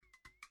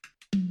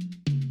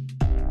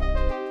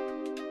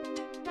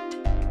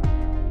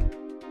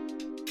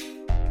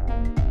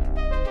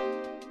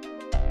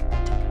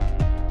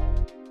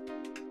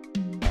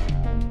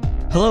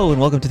Hello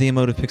and welcome to the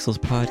Emotive Pixels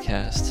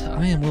podcast.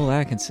 I am Will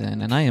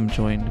Atkinson and I am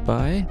joined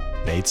by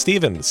Nate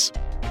Stevens,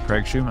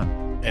 Craig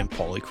Schumann, and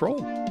Paulie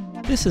Kroll.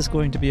 This is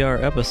going to be our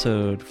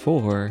episode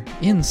for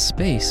In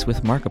Space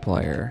with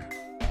Markiplier.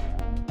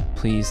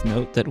 Please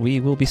note that we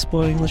will be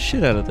spoiling the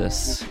shit out of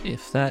this,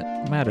 if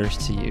that matters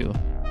to you.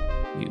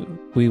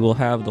 We will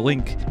have the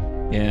link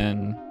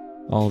in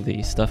all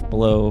the stuff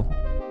below.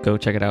 Go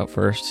check it out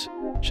first.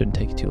 Shouldn't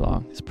take you too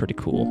long. It's pretty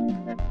cool.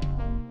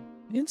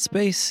 In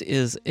Space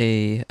is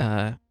a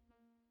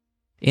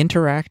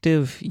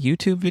interactive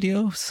YouTube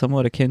video,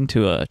 somewhat akin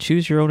to a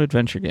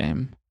choose-your-own-adventure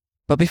game.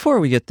 But before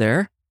we get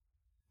there,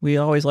 we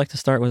always like to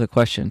start with a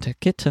question to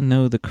get to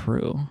know the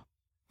crew.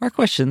 Our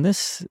question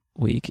this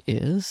week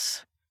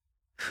is,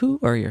 who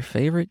are your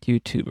favorite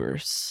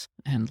YouTubers?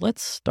 And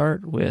let's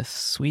start with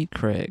Sweet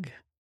Craig.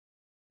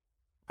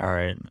 All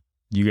right.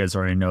 You guys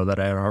already know that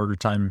I had a harder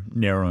time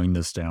narrowing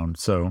this down.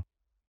 So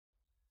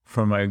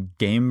from a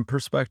game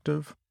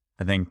perspective,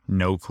 I think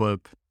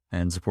NoClip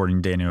and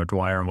supporting Danny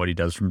O'Dwyer and what he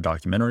does from a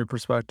documentary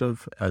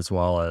perspective, as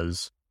well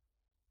as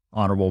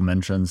honorable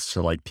mentions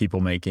to like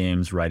People Make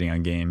Games, Writing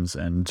on Games,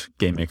 and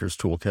Game Maker's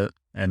Toolkit.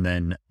 And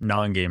then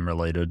non-game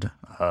related,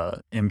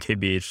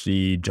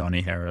 MKBHD,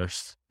 Johnny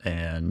Harris,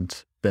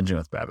 and Binging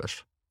with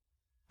Babish,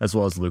 as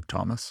well as Luke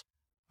Thomas.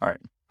 All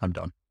right, I'm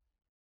done.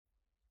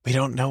 We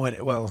don't know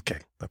it. Well,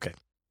 okay.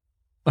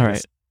 All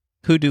right.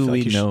 Who do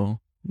we like know,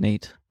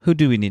 Nate? Who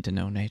do we need to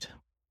know, Nate?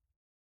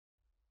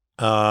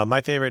 My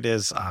favorite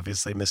is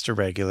obviously Mr.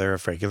 Regular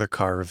of Regular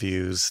Car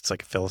Reviews. It's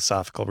like a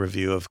philosophical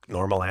review of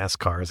normal-ass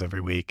cars every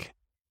week.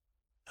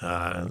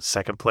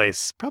 Second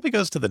place probably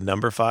goes to The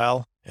Number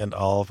File and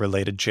all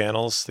related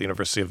channels. The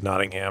University of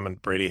Nottingham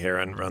and Brady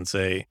Heron runs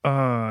a...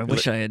 I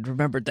wish I had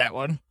remembered that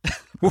one.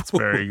 It's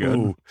very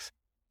good.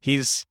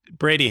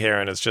 Brady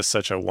Heron is just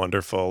such a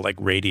wonderful, like,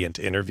 radiant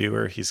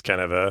interviewer. He's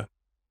kind of a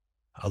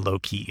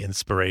low-key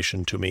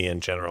inspiration to me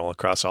in general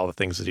across all the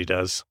things that he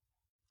does.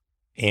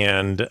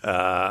 And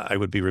I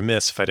would be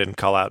remiss if I didn't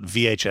call out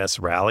VHS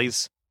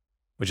Rallies,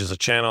 which is a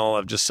channel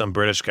of just some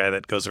British guy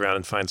that goes around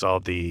and finds all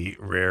the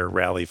rare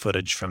rally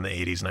footage from the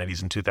 80s,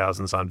 90s, and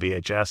 2000s on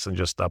VHS and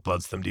just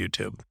uploads them to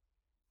YouTube.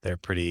 They're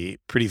pretty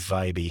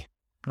vibey.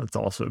 That's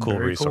also a Cool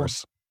very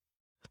resource.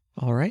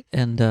 All right.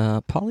 And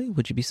Polly,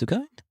 would you be so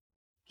kind?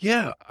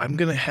 Yeah, I'm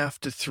going to have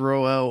to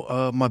throw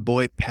out my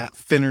boy Pat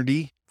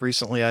Finnerty.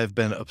 Recently, I've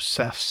been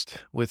obsessed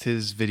with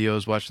his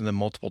videos, watching them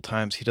multiple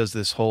times. He does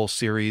this whole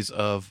series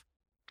of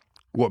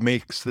What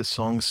Makes This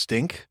Song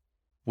Stink,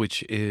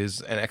 which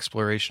is an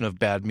exploration of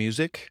bad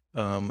music.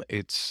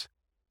 It's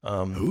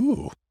kind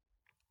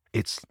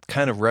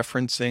of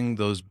referencing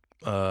those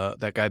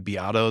that guy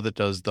Beato that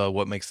does the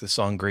What Makes This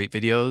Song Great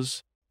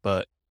videos,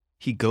 but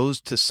he goes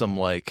to some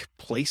like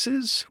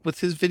places with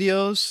his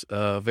videos,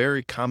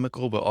 very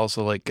comical, but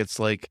also like gets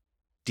like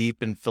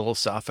deep and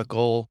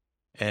philosophical.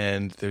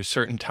 And there's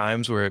certain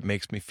times where it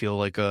makes me feel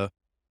like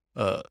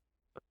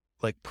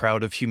like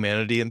proud of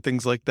humanity and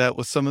things like that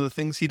with some of the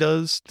things he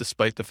does,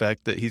 despite the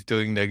fact that he's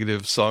doing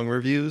negative song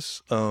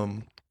reviews.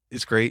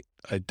 It's great.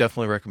 I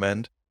definitely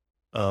recommend.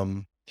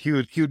 He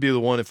would be the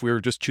one if we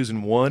were just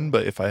choosing one,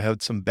 but if I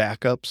had some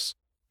backups,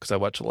 because I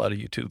watch a lot of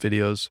YouTube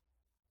videos,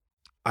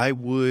 I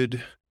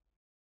would.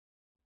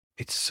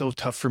 It's so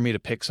tough for me to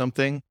pick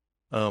something.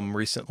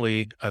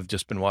 Recently, I've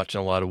just been watching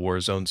a lot of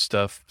Warzone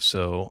stuff.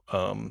 So,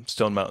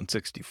 Stone Mountain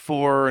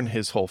 64 and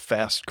his whole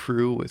Fast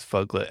crew with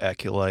Fuglet,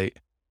 Aculite,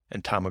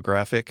 and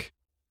Tomographic.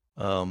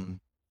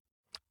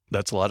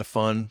 That's a lot of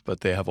fun, but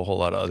they have a whole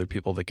lot of other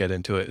people that get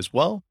into it as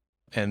well.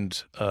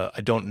 And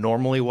I don't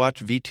normally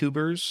watch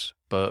VTubers,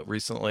 but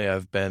recently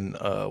I've been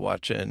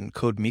watching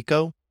Code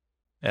Miko,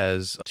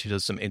 as she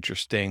does some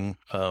interesting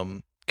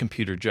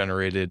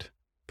computer-generated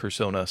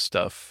persona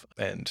stuff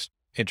and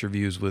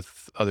interviews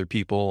with other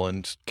people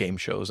and game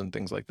shows and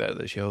things like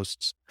that she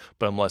hosts.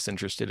 But I'm less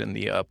interested in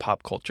the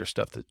pop culture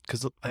stuff,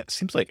 because it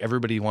seems like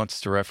everybody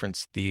wants to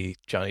reference the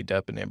Johnny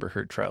Depp and Amber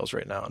Heard trials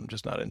right now. I'm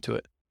just not into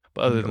it.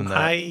 But other than that,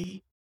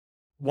 I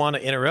want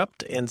to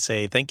interrupt and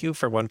say thank you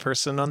for one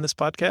person on this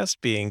podcast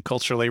being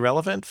culturally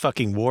relevant.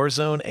 Fucking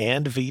Warzone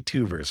and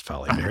VTubers,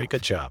 Polly. Very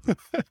good job.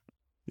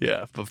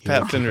 Yeah, but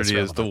Pat Finnerty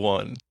is the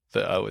one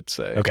that I would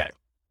say. Okay.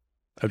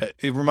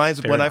 It reminds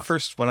Fair when enough.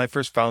 I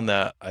first found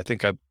that, I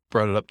think I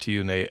brought it up to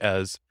you, Nate,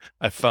 as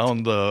I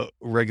found the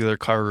regular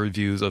car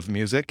reviews of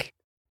music,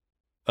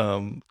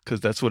 because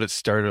that's what it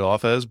started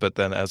off as. But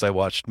then as I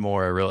watched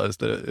more, I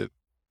realized that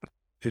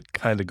it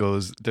kind of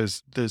goes.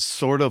 There's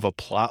sort of a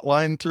plot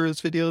line through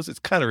his videos. It's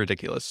kind of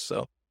ridiculous.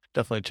 So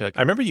definitely check.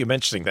 I remember you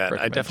mentioning that. I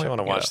Recommend definitely want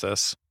to checking it watch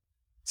this.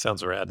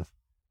 Sounds rad.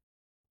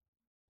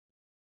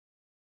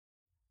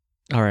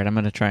 All right, I'm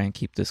going to try and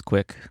keep this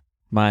quick.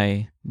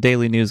 My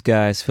daily news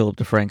guy is Philip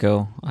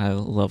DeFranco. I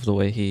love the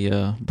way he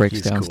breaks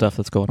He's down cool. stuff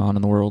that's going on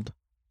in the world.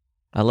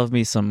 I love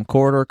me some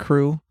Corridor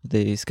Crew.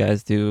 These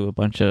guys do a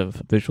bunch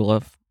of visual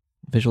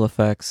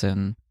effects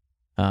and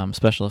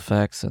special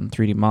effects and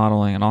 3D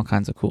modeling and all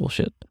kinds of cool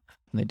shit.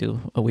 And they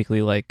do a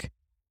weekly like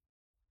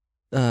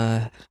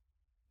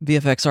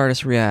VFX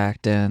artists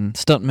react and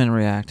stuntmen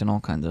react and all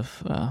kinds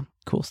of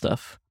cool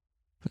stuff.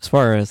 As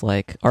far as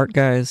like art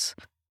guys,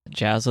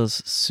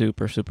 Jazza's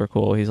super, super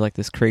cool. He's like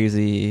this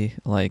crazy,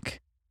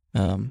 like,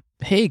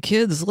 hey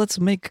kids, let's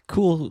make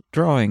cool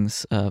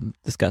drawings.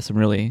 This got some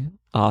really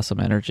awesome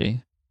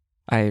energy.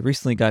 I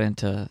recently got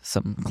into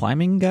some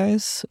climbing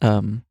guys.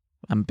 I'm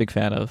a big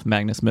fan of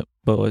Magnus Mitbo,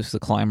 who's a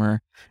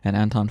climber, and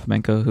Anton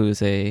Fomenko, who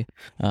is a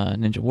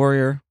ninja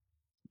warrior.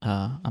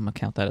 I'm going to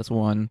count that as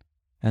one.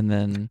 And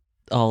then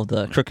all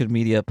the Crooked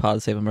Media,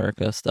 Pod Save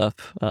America stuff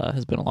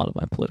has been a lot of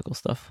my political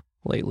stuff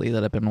lately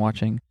that I've been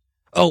watching.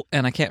 Oh,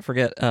 and I can't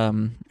forget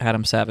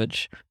Adam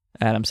Savage.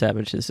 Adam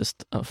Savage is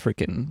just a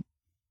freaking...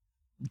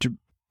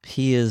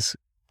 He is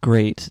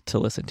great to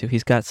listen to.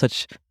 He's got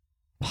such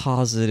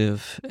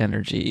positive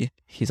energy.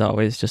 He's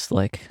always just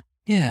like,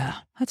 yeah,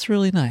 that's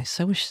really nice.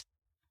 I wish,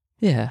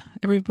 yeah,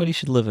 everybody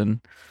should live in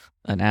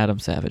an Adam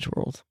Savage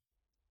world.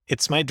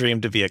 It's my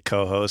dream to be a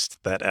co-host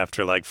that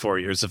after like 4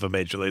 years of a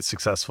majorly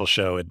successful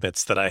show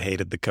admits that I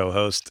hated the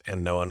co-host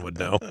and no one would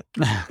know.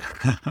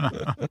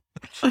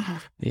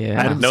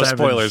 Yeah. No Savage,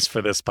 spoilers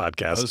for this I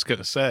podcast. was going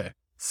to say.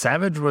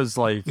 Savage was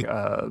like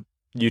a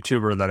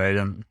YouTuber that I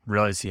didn't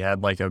realize he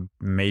had like a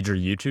major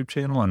YouTube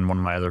channel, and one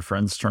of my other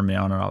friends turned me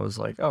on, and I was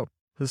like, oh,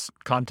 this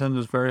content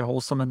is very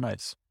wholesome and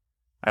nice.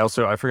 I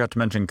forgot to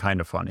mention Kind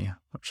of Funny,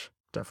 which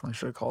definitely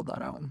should have called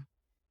that out.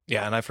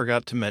 Yeah, and I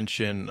forgot to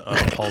mention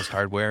Paul's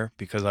Hardware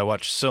because I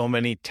watch so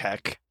many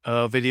tech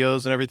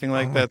videos and everything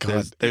like that.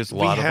 There's a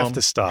lot of them. We have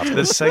to stop.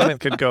 This segment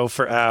could go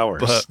for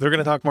hours. But they're going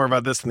to talk more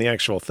about this than the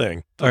actual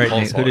thing. All right,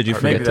 Paul's Nate, who did you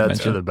Hardware. forget Maybe to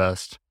that's for mention? the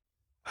best.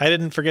 I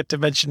didn't forget to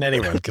mention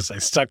anyone because I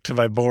stuck to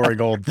my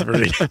boring old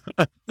 3.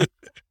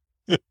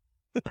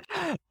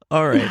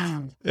 All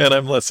right. And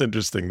I'm less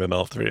interesting than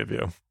all 3 of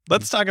you.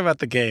 Let's talk about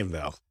the game,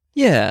 though.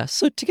 Yeah,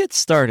 so to get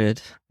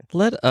started,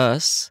 let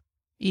us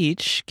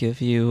each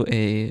give you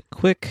a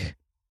quick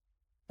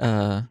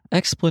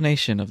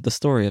explanation of the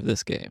story of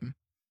this game.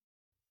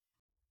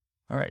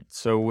 All right.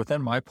 So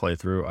within my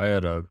playthrough, I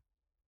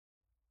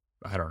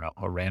had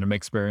a random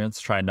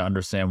experience trying to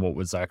understand what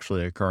was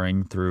actually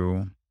occurring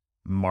through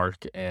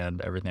Mark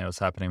and everything that was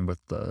happening with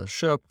the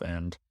ship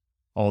and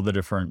all the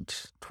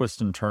different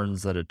twists and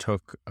turns that it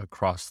took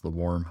across the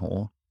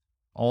wormhole.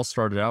 All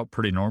started out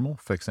pretty normal,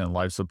 fixing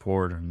life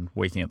support and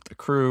waking up the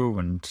crew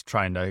and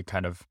trying to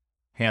kind of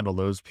handle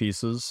those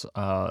pieces.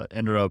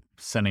 Ended up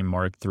sending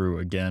Mark through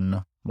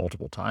again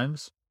multiple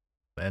times,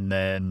 and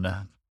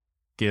then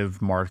give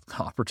Mark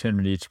the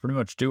opportunity to pretty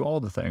much do all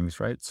the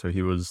things, right? So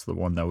he was the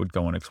one that would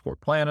go and explore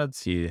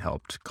planets. He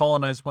helped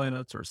colonize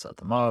planets or set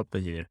them up,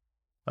 but he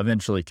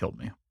eventually killed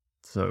me.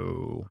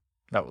 So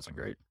that wasn't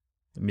great,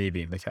 me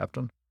being the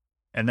captain.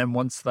 And then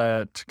once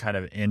that kind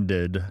of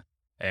ended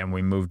and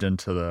we moved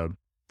into the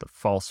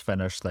false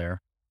finish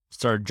there,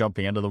 started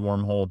jumping into the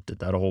wormhole, did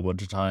that a whole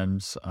bunch of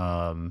times.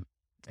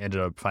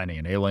 Ended up finding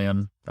an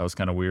alien. That was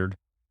kind of weird.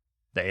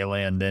 The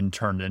alien then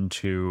turned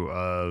into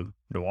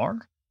Noir.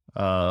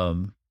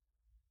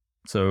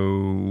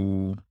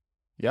 So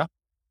yeah,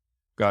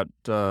 got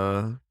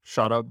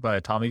shot up by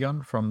a Tommy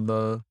gun from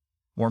the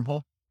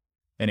wormhole.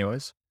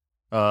 Anyways,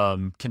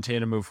 continue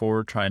to move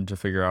forward, trying to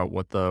figure out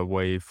what the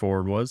way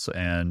forward was,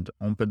 and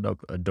opened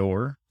up a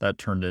door that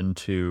turned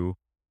into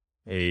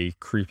a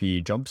creepy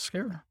jump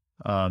scare.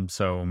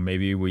 So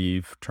maybe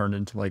we've turned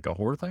into like a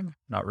horror thing.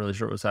 Not really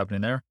sure what was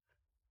happening there.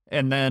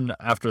 And then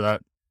after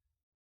that,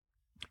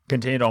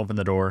 continued to open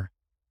the door,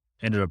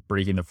 ended up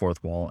breaking the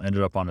fourth wall,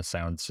 ended up on a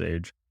sound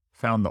stage,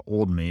 found the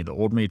old me. The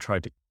old me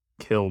tried to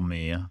kill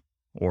me,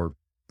 or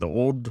the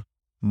old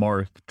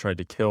Mark tried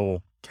to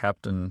kill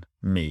Captain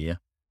Me.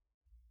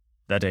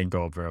 That didn't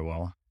go up very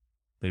well.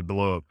 They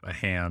blew up a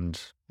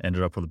hand,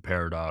 ended up with a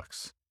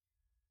paradox.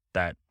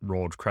 That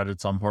rolled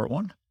credits on part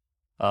 1.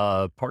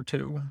 Part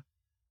 2,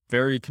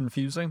 very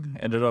confusing.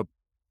 Ended up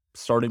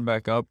starting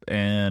back up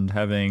and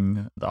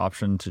having the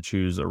option to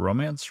choose a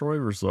romance story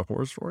versus a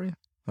horror story.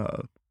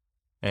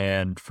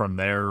 And from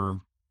there,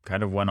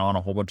 kind of went on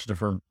a whole bunch of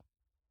different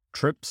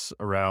trips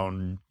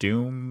around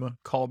Doom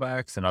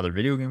callbacks and other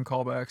video game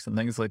callbacks and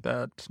things like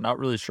that. Not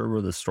really sure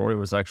where the story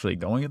was actually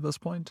going at this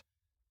point.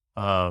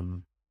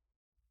 Didn't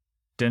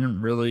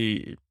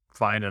really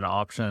find an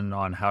option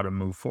on how to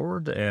move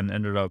forward, and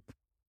ended up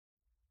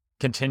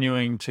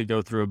continuing to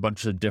go through a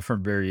bunch of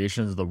different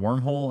variations of the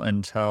wormhole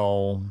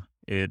until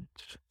it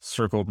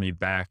circled me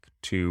back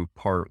to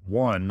part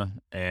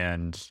 1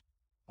 and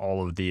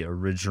all of the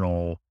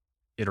original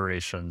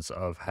iterations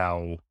of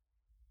how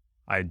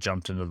I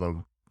jumped into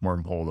the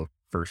wormhole the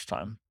first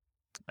time.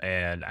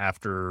 And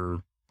after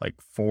like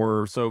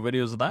 4 or so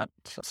videos of that,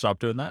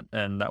 stopped doing that,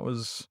 and that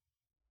was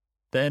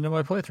the end of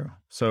my playthrough.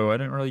 So I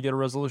didn't really get a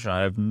resolution.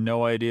 I have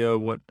no idea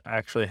what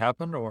actually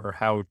happened or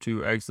how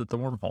to exit the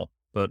wormhole,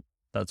 but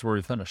that's where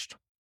we finished.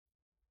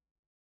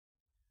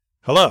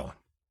 Hello.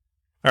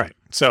 All right.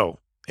 So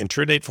in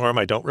true Nate form,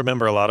 I don't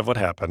remember a lot of what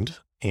happened.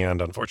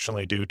 And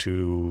unfortunately, due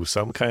to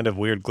some kind of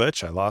weird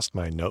glitch, I lost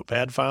my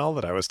notepad file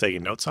that I was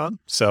taking notes on.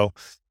 So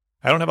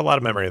I don't have a lot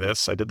of memory of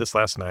this. I did this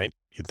last night.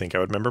 You'd think I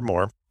would remember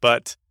more.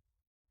 But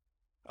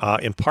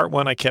in part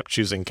 1, I kept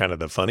choosing kind of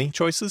the funny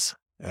choices.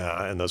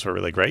 And those were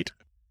really great.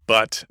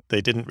 but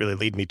they didn't really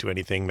lead me to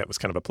anything that was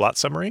kind of a plot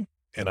summary.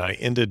 And I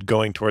ended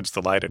going towards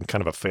the light in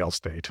kind of a fail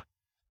state.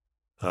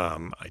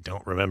 I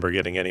don't remember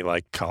getting any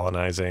like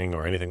colonizing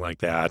or anything like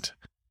that.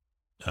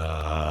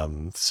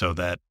 So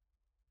that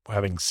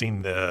having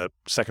seen the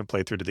second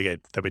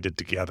playthrough that we did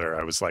together,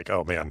 I was like,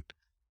 oh man,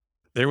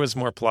 there was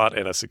more plot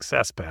and a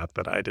success path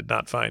that I did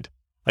not find.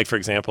 Like, for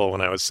example,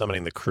 when I was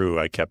summoning the crew,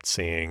 I kept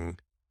seeing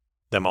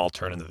them all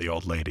turn into the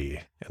old lady.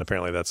 And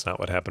apparently that's not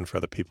what happened for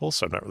other people.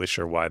 So I'm not really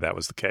sure why that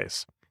was the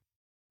case.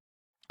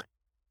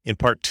 In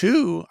part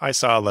 2, I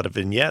saw a lot of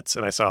vignettes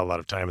and I saw a lot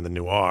of time in the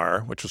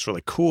noir, which was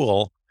really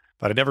cool.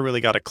 But I never really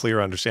got a clear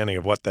understanding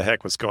of what the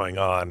heck was going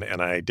on.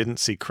 And I didn't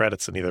see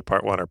credits in either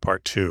part 1 or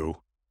part 2.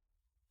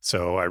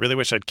 So I really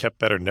wish I'd kept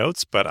better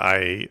notes, but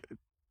I'm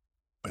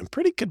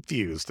pretty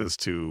confused as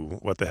to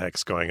what the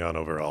heck's going on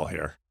overall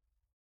here.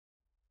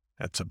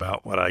 That's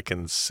about what I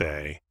can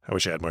say. I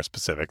wish I had more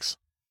specifics.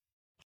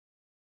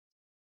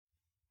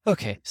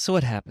 Okay, so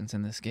what happens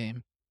in this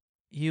game?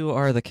 You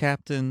are the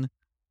captain,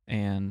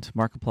 and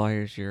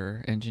Markiplier's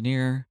your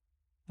engineer.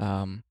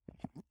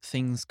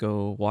 Things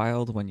go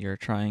wild when you're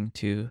trying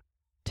to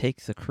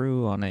take the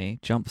crew on a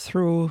jump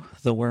through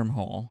the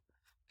wormhole.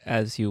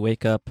 As you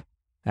wake up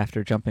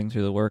after jumping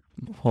through the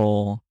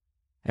wormhole,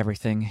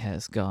 everything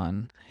has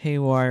gone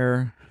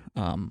haywire.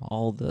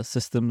 All the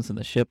systems in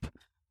the ship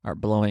are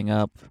blowing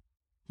up.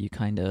 You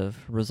kind of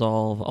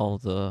resolve all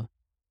the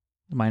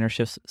minor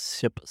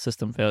ship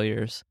system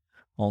failures,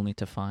 only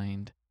to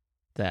find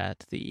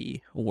that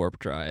the warp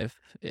drive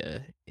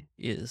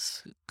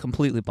is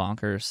completely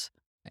bonkers,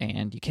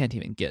 and you can't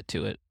even get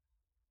to it.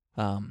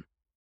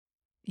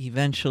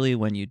 Eventually,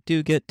 when you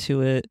do get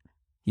to it,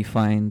 you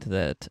find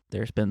that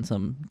there's been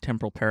some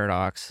temporal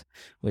paradox,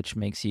 which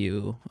makes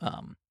you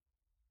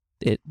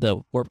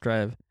the warp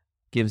drive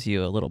gives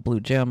you a little blue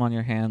gem on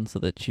your hand so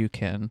that you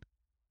can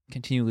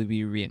continually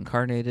be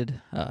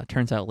reincarnated.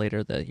 Turns out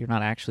later that you're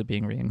not actually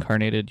being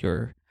reincarnated,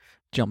 you're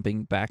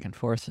jumping back and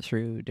forth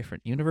through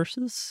different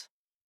universes.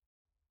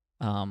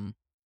 And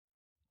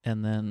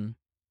then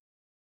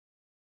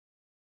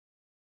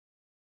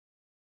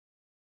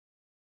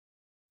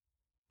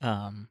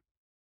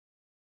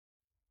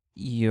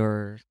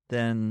you're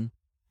then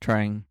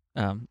trying,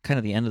 kind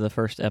of the end of the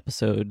first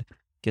episode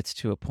gets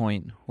to a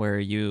point where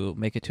you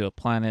make it to a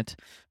planet,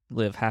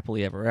 live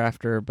happily ever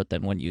after, but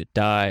then when you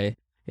die,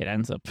 it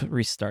ends up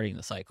restarting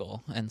the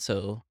cycle. And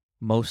so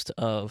most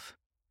of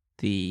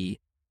the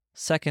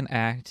second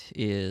act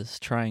is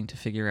trying to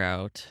figure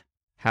out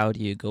how do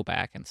you go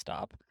back and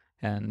stop.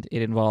 And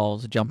it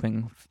involves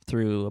jumping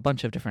through a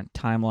bunch of different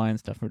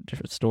timelines,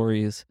 different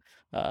stories,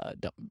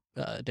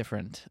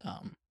 different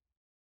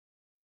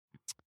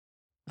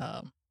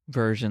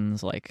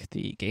versions, like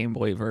the Game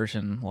Boy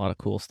version, a lot of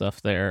cool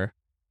stuff there.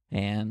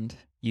 And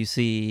you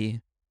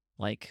see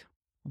like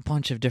a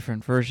bunch of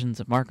different versions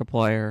of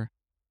Markiplier.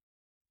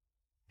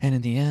 And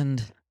in the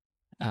end,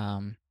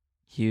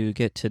 you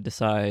get to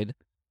decide,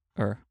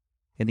 or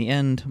in the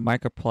end,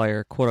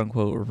 Markiplier, quote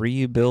unquote,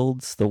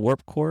 rebuilds the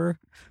warp core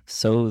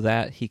so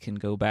that he can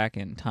go back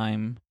in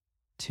time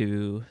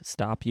to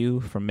stop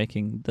you from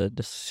making the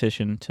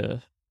decision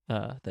to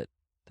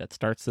that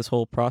starts this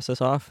whole process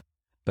off.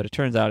 But it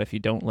turns out if you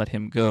don't let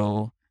him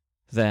go,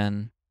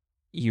 then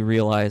you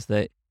realize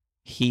that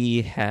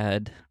he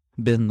had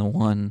been the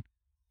one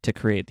to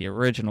create the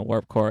original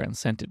warp core and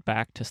sent it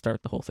back to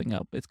start the whole thing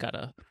up. It's got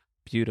a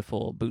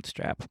beautiful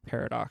bootstrap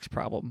paradox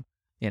problem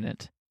in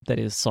it that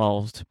is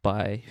solved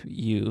by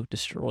you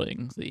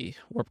destroying the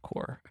warp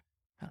core.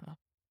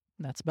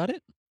 That's about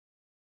it.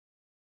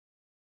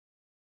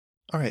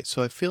 All right,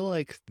 so I feel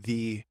like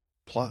the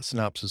plot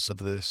synopsis of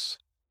this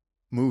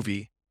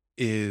movie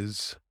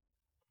is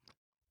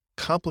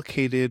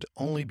complicated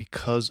only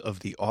because of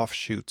the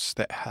offshoots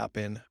that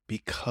happen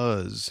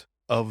because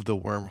of the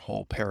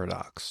wormhole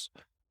paradox.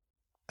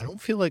 I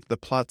don't feel like the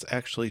plot's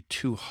actually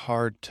too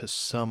hard to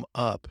sum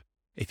up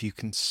if you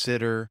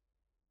consider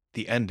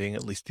the ending,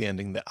 at least the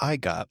ending that I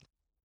got.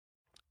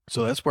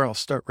 So that's where I'll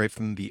start, right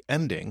from the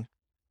ending,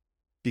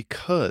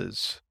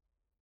 because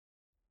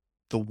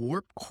the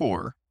warp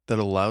core that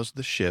allows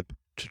the ship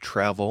to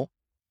travel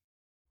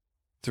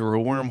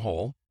through a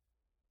wormhole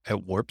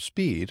at warp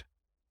speed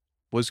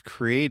was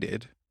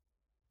created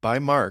by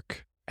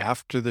Mark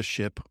after the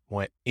ship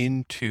went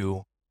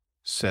into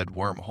said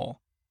wormhole.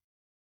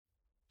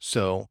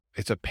 So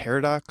it's a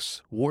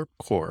paradox warp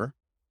core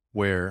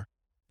where,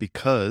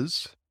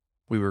 because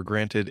we were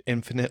granted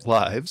infinite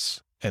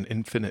lives and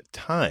infinite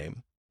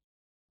time,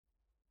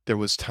 there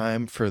was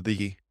time for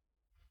the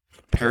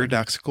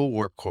paradoxical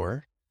warp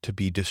core to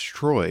be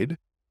destroyed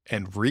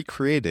and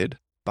recreated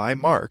by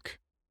Mark.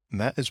 And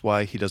that is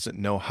why he doesn't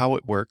know how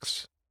it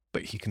works,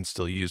 but he can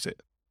still use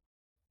it.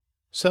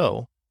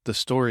 So the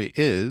story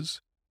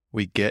is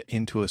we get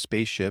into a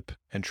spaceship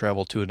and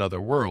travel to another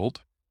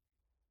world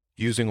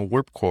using a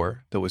warp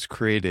core that was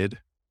created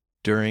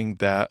during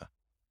that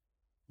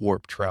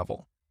warp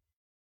travel.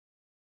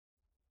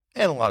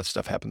 And a lot of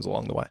stuff happens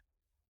along the way.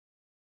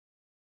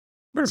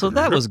 So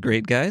that was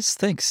great, guys.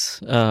 Thanks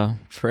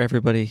for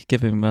everybody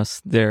giving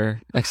us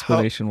their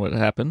explanation what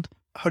happened.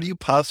 How do you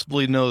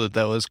possibly know that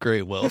that was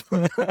great, Will?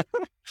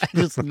 I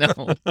just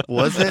know.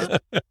 Was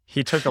it?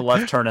 He took a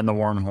left turn in the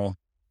wormhole.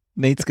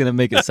 Nate's going to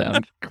make it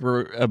sound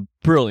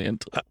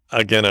brilliant.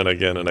 Again and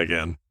again and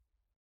again.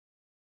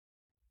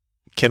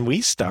 Can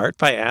we start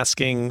by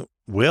asking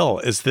Will,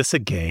 is this a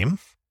game?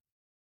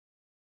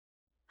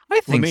 I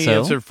Let think me so.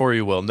 answer for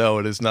you, Will. No,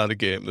 it is not a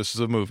game. This is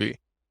a movie.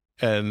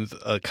 And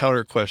a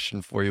counter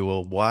question for you,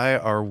 Will. Why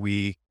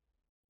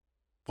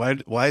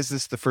is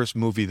this the first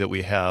movie that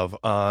we have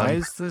on? Why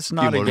is this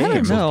not a Motor I don't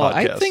game? Pixels know.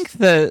 I podcast? think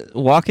that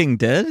Walking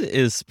Dead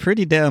is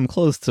pretty damn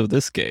close to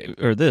this game,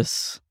 or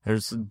this.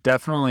 There's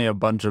definitely a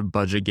bunch of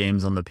budget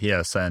games on the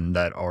PSN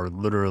that are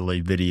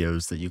literally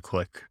videos that you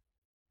click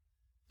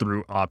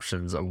through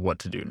options of what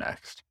to do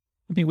next.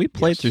 I mean, we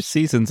played Yes. through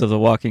seasons of The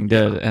Walking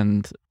Dead,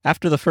 and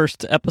after the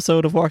first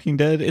episode of Walking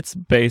Dead, it's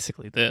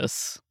basically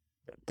this.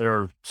 There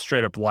are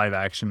straight up live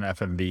action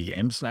FMV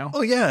games now.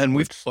 Oh yeah, and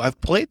I've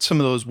played some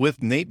of those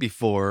with Nate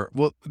before.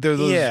 Well, they're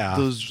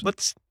those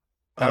Let's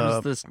How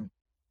uh, does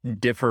this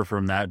differ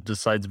from that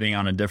besides being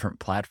on a different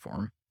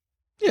platform?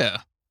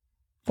 Yeah.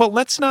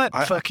 let's not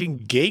I- fucking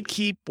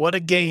gatekeep what a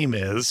game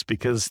is,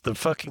 because the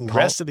fucking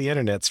rest of the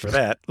internet's for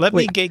that. Let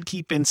me Wait.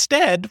 gatekeep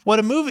instead what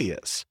a movie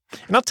is.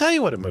 And I'll tell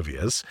you what a movie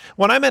is.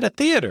 When I'm at a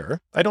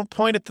theater, I don't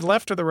point at the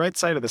left or the right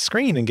side of the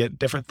screen and get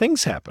different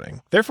things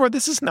happening. Therefore,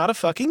 this is not a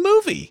fucking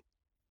movie.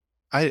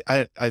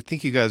 I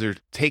think you guys are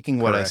taking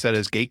what I Correct. said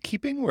as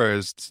gatekeeping,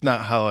 whereas it's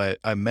not how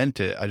I meant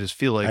it. I just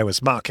feel like I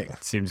was mocking.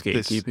 Seems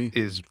this gatekeeping.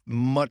 is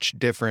much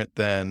different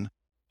than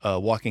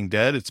Walking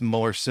Dead. It's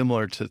more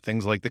similar to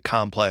things like The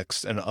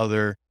Complex and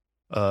other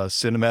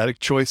cinematic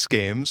choice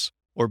games,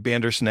 or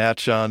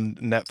Bandersnatch on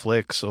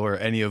Netflix, or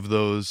any of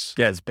those.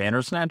 Yeah, is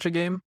Bandersnatch a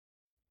game?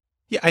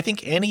 Yeah, I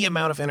think any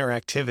amount of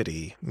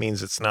interactivity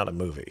means it's not a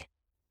movie.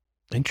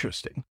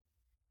 Interesting.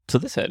 So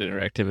this had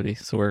interactivity,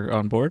 so we're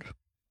on board.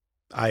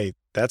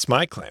 That's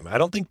my claim. I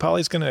don't think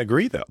Polly's going to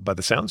agree, though, by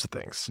the sounds of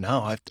things.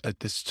 No,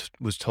 this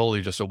was totally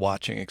just a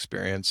watching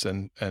experience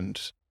and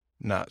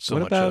not so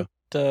what much.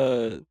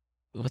 about,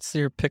 what's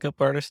your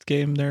pickup artist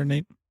game there,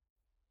 Nate?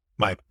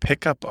 My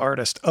pickup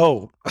artist.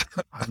 Oh,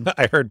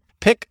 I heard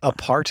pick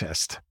up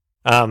artist.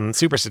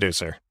 Super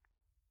Seducer.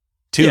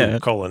 2, Yeah.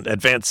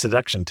 Advanced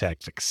Seduction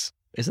Tactics.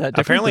 Is that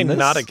different Apparently than this?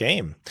 not a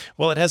game.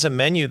 Well, it has a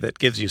menu that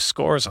gives you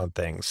scores on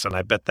things, and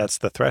I bet that's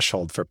the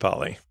threshold for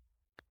Polly.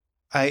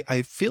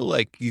 I feel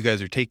like you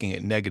guys are taking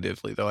it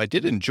negatively, though. I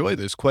did enjoy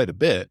this quite a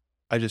bit.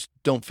 I just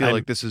don't feel I'm-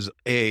 like this is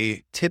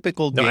a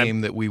typical No, I'm-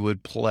 game that we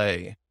would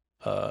play.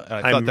 And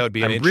I thought that would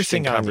be an I'm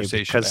interesting riffing on you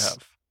conversation to because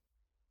have.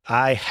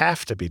 I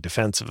have to be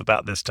defensive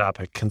about this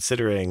topic,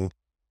 considering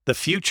the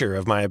future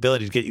of my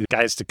ability to get you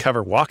guys to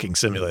cover walking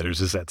simulators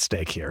is at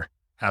stake here.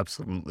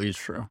 Absolutely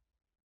true.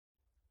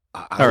 I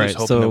All was right,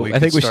 hoping so that we I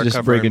think could we should start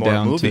just break covering it more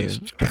down movies.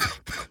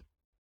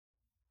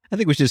 I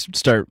think we should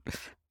start.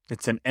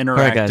 It's an interactive All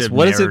right, guys,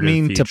 what does it narrative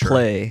mean to feature.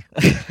 play?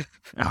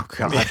 Oh,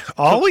 God. Yeah,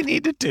 all we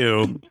need to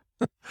do,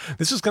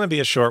 this is going to be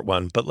a short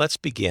one, but let's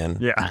begin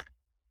Yeah.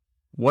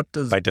 What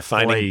does by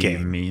defining play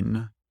game.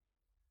 mean?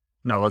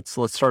 No, let's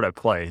start at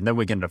play, and then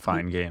we can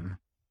define game.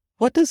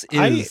 What does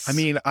is? I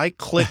mean, I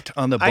clicked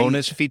on the I-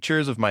 bonus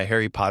features of my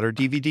Harry Potter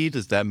DVD.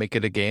 Does that make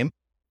it a game?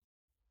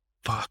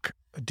 Fuck.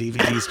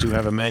 DVDs do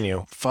have a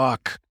menu.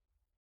 Fuck.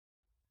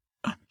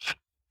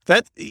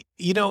 That,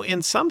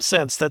 in some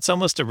sense, that's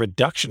almost a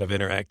reduction of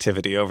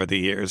interactivity over the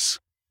years.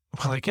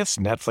 Well, I guess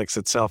Netflix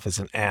itself is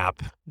an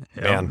app.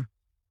 Man.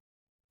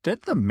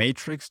 Did the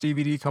Matrix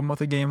DVD come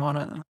with a game on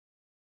it?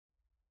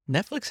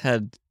 Netflix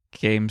had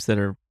games that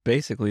are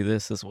basically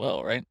this as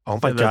well, right? Oh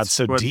my Yeah, God. that's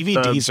So what the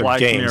DVDs are Black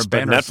games, Mirror but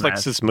Bandersnatch.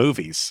 Netflix is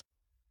movies.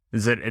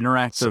 Is it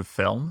interactive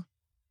film?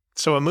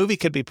 So a movie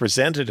could be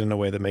presented in a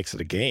way that makes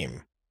it a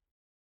game.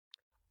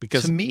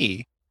 Because To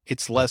me,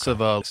 it's less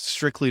of a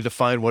strictly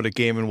define what a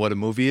game and what a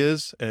movie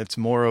is, and it's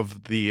more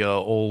of the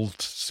old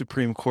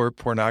Supreme Court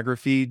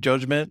pornography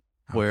judgment,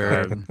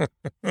 where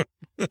Okay.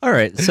 All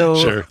right, so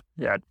sure.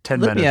 Yeah, 10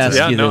 Let me minutes. ask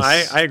Yeah, you no,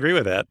 this. I agree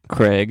with that.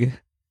 Craig,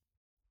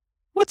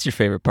 what's your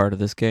favorite part of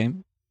this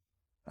game?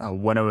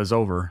 When it was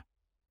over.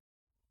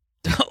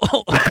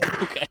 Oh,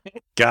 okay.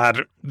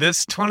 God,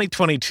 this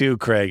 2022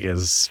 Craig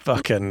is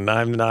fucking,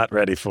 I'm not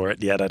ready for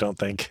it yet, I don't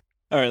think.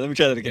 All right, let me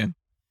try that again.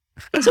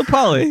 So,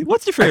 Polly,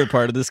 what's your favorite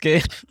part of this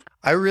game?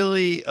 I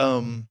really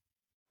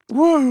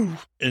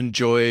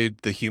enjoyed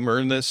the humor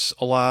in this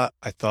a lot.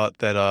 I thought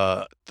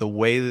that the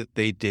way that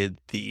they did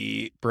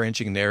the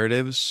branching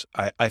narratives,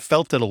 I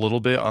felt it a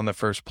little bit on the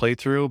first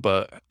playthrough,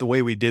 but the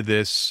way we did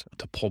this,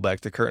 to pull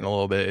back the curtain a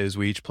little bit, is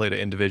we each played it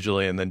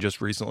individually, and then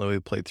just recently we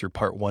played through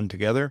part 1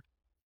 together.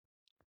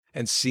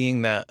 And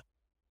seeing that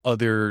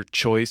other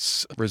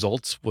choice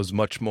results was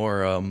much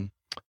more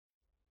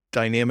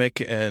dynamic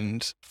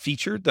and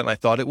featured than I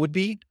thought it would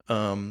be.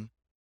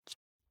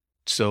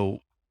 So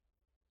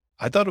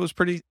I thought it was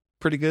pretty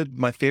good.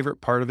 My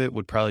favorite part of it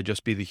would probably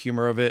just be the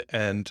humor of it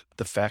and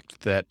the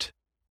fact that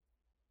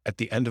at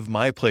the end of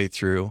my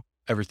playthrough,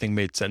 everything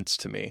made sense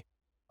to me.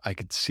 I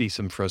could see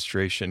some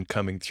frustration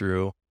coming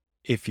through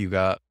if you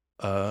got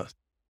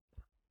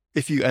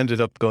if you ended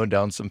up going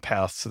down some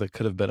paths that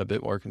could have been a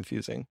bit more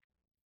confusing.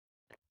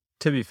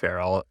 To be fair,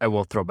 I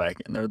will throw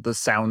back in there the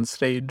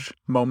soundstage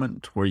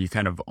moment where you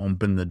kind of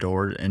open the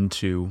door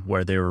into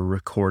where they were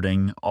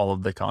recording all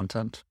of the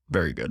content.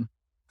 Very good.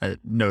 I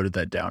noted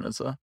that down as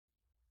a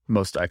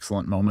most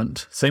excellent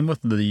moment. Same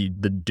with the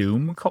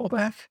Doom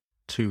callback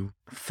to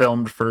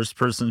filmed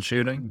first-person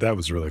shooting. That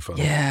was really fun.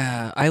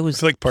 Yeah, I was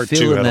It's like part 2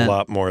 feeling had that, a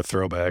lot more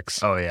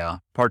throwbacks. Oh yeah,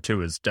 part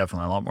 2 is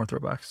definitely a lot more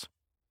throwbacks.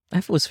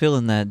 I was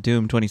feeling that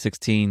Doom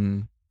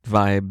 2016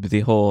 vibe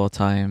the whole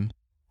time.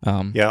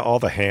 Yeah, all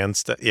the hand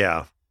stuff.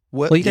 Yeah.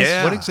 What, Well, you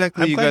guys- what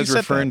exactly I'm are you glad you guys said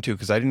referring that. to?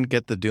 Because I didn't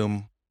get the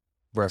Doom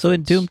reference. So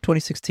in Doom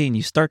 2016,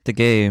 you start the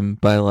game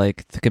by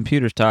like the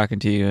computer's talking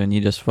to you, and you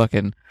just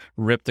fucking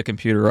rip the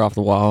computer off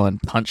the wall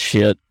and punch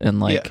shit, and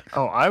like Yeah.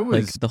 Oh, I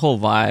was like the whole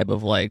vibe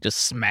of like just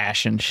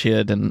smashing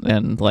shit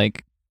and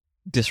like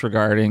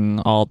disregarding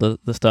all the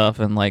stuff,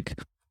 and like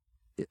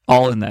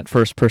all in that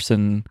first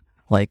person.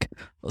 Like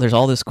there's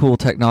all this cool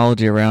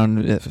technology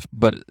around,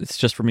 but it's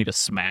just for me to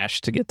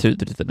smash to get to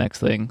the next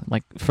thing.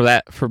 Like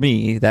for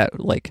me, that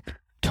like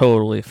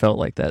totally felt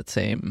like that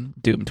same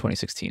Doom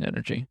 2016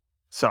 energy.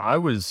 So I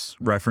was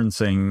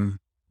referencing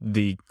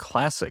the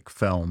classic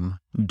film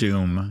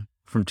Doom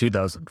from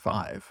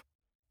 2005,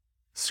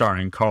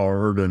 starring Carl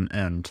Urban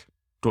and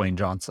Dwayne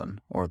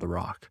Johnson, or The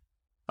Rock,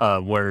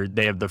 where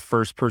they have the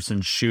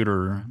first-person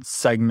shooter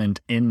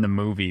segment in the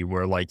movie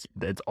where, like,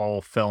 it's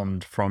all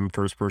filmed from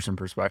first-person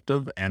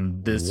perspective,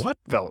 and this What?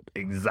 felt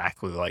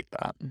exactly like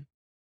that.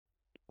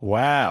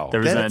 Wow.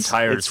 There was an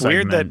entire It's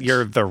weird that segment.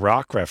 your The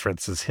Rock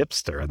reference is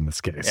hipster in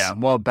this case. Yeah,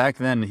 well, back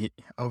then,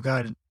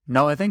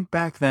 no, I think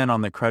back then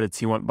on the credits,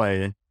 he went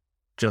by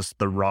just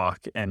The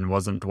Rock and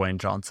wasn't Dwayne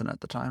Johnson at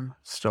the time.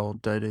 Still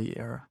Diddy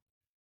era.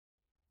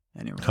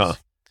 Anyways. Huh.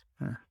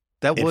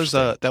 That was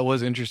Interesting. that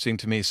was interesting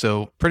to me.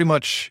 So pretty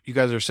much, you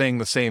guys are saying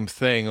the same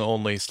thing,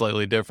 only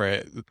slightly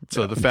different.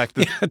 So the fact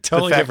that Yeah,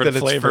 totally the fact different that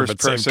it's flavor, first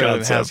but same person and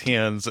has concept.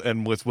 hands,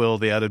 and with Will,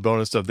 the added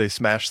bonus of they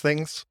smash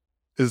things,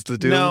 is the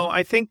Doom. No,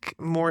 I think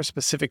more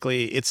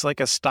specifically, it's like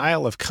a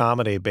style of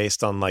comedy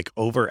based on like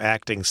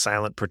overacting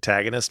silent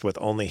protagonist with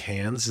only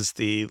hands is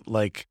the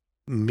like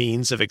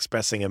means of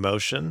expressing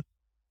emotion.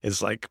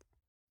 Is like,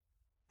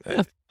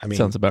 Yeah, I mean,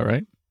 Sounds about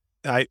right.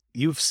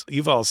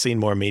 you've all seen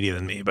more media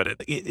than me,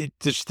 but it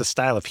just the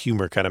style of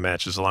humor kind of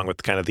matches along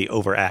with kind of the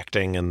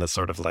overacting and the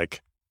sort of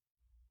like,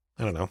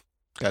 I don't know.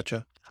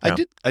 Gotcha. Yeah.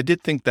 I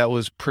did think that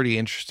was pretty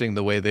interesting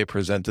the way they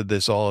presented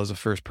this all as a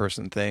first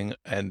person thing,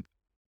 and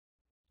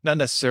not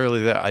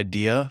necessarily the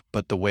idea,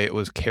 but the way it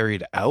was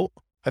carried out.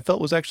 I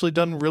felt was actually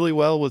done really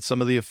well with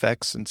some of the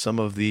effects and some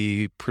of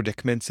the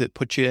predicaments it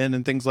put you in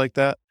and things like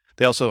that.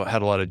 They also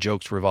had a lot of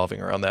jokes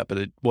revolving around that, but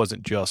it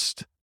wasn't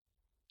just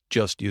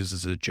used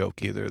as a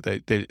joke either.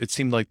 They it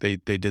seemed like they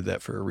did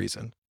that for a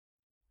reason.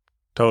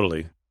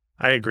 Totally.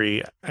 I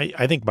agree.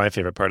 I think my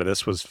favorite part of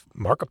this was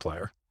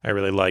Markiplier. I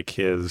really like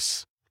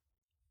his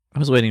I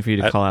was waiting for you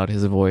to I- call out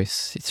his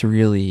voice. It's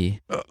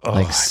really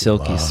Like I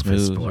silky love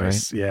his smooth,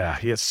 voice. Yeah,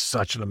 he has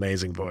such an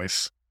amazing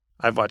voice.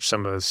 I've watched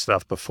some of his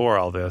stuff before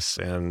all this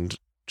and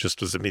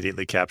just was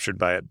immediately captured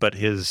by it. But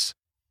his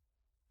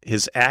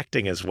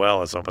acting as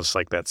well is almost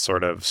like that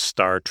sort of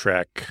Star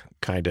Trek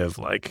kind of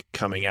like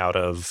coming out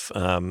of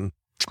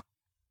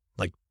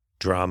like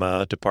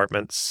drama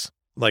departments.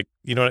 Like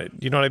you know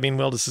what I mean,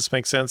 Will? Does this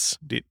make sense?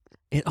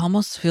 it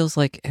almost feels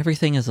like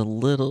everything is a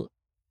little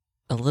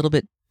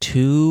bit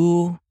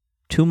too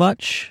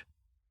much.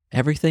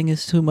 Everything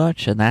is too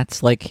much, and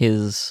that's like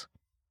his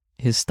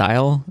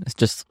style. It's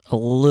just a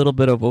little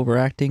bit of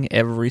overacting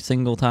every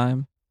single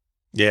time.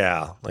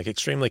 Yeah, like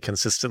extremely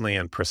consistently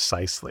and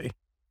precisely.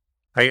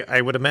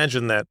 I would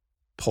imagine that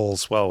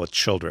pulls well with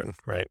children,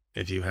 right?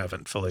 If you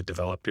haven't fully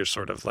developed your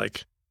sort of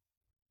like,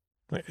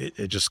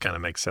 it just kind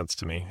of makes sense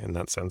to me in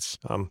that sense.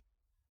 I'm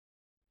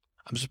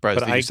surprised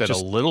But that you I said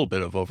just- a little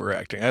bit of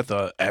overacting. I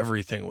thought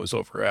everything was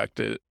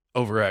overacted. It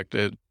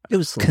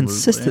was Absolutely.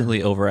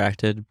 consistently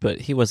overacted,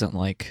 but he wasn't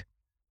like,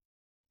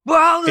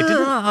 It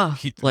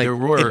didn't- like there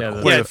were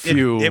yeah, quite Yeah, a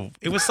few.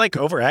 It was like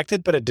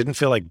overacted, but it didn't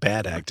feel like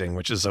bad acting,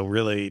 which is a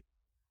really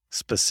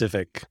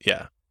specific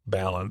Yeah.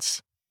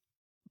 balance.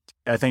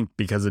 I think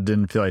because it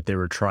didn't feel like they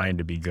were trying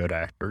to be good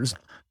actors.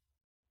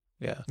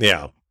 Yeah.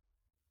 Yeah.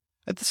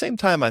 At the same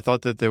time, I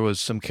thought that there was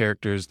some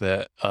characters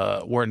that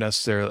weren't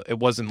necessarily. It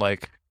wasn't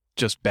like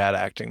just bad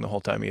acting the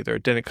whole time either.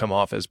 It didn't come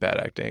off as bad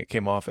acting. It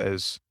came off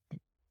as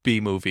B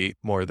movie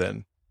more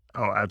than.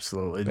 Oh,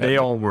 absolutely. Bad- They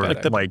all were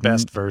Like the like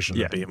best version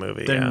yeah, of B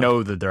movie. They Yeah.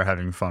 know that they're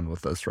having fun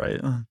with this,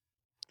 right?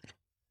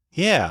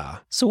 Yeah.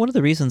 So one of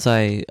the reasons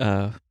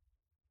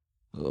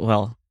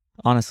well,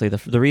 honestly,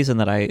 the reason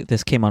that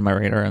this came on my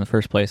radar in the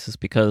first place is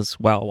because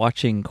while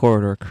watching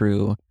Corridor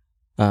Crew,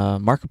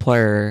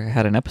 Markiplier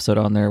had an episode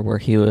on there where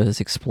he was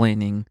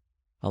explaining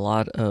a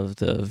lot of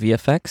the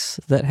VFX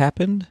that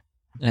happened,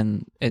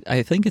 and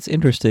I think it's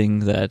interesting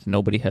that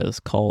nobody has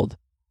called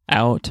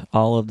out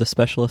all of the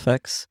special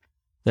effects.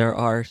 There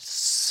are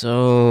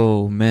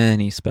so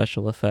many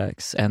special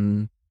effects,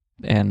 and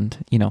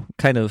and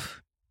kind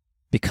of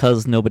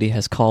because nobody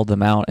has called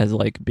them out as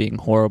like being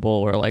horrible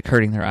or like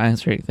hurting their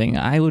eyes or anything,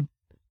 I would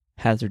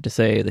hazard to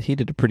say that he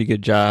did a pretty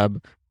good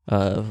job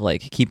of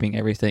like keeping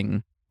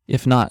everything,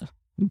 if not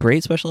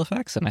great special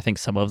effects, and I think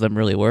some of them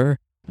really were,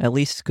 at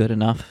least good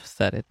enough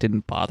that it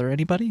didn't bother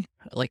anybody.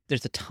 Like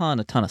there's a ton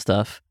of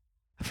stuff,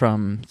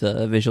 from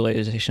the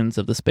visualizations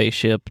of the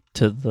spaceship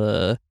to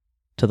the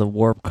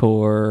warp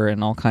core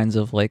and all kinds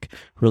of like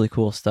really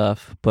cool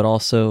stuff, but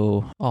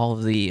also all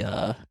of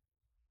the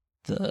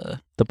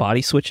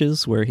body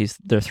switches where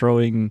they're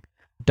throwing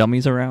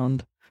dummies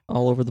around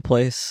all over the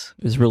place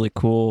is really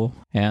cool,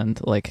 and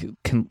like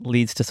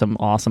leads to some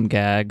awesome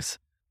gags.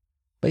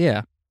 But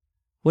yeah,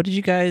 what did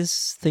you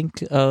guys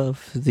think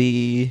of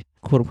the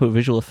quote unquote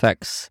visual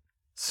effects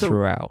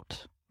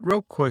throughout?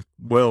 Real quick,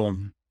 Will,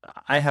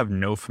 I have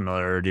no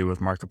familiarity with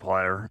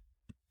Markiplier.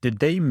 Did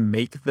they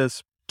make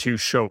this to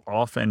show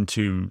off and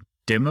to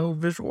demo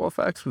visual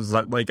effects? Was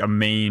that like a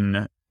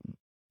main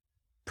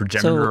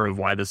progenitor of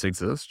why this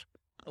exists?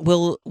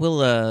 We'll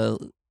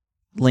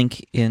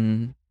link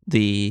in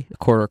the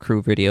Corridor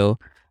Crew video,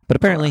 but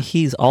apparently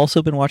he's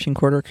also been watching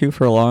Corridor Crew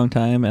for a long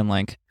time and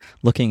like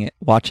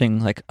watching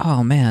like,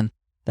 oh man,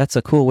 that's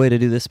a cool way to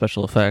do this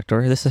special effect,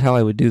 or this is how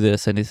I would do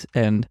this,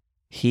 and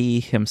he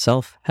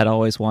himself had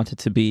always wanted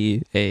to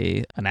be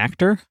an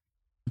actor,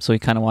 so he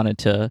kind of wanted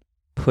to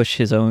push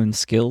his own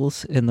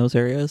skills in those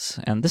areas.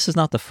 And this is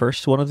not the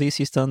first one of these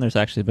he's done. There's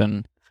actually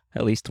been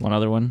at least one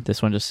other one.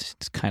 This one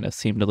just kind of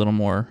seemed a little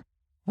more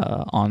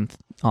on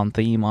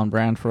theme, on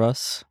brand for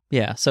us.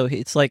 Yeah, so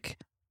it's like,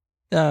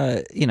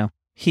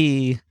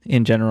 he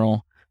in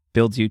general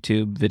builds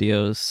YouTube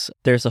videos.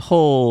 There's a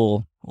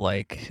whole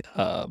like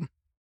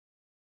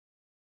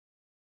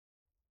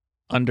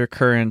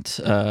undercurrent,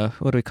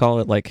 what do we call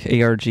it, like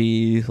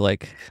ARG,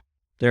 like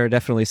there are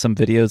definitely some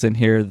videos in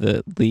here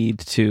that lead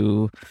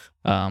to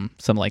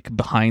some like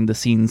behind the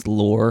scenes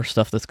lore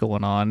stuff that's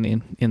going on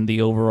in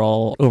the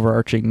overall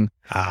overarching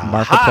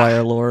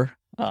Markiplier lore.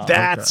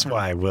 That's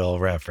why Will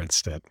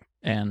referenced it.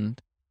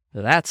 And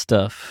that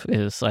stuff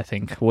is, I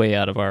think, way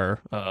out of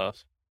our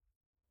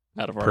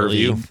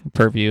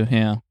purview.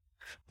 Yeah,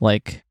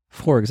 like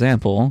for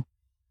example,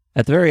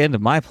 at the very end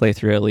of my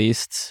playthrough, at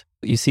least,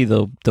 you see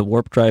the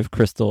warp drive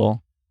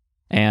crystal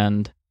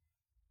and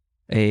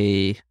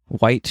a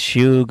white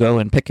shoe go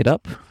and pick it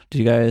up. Did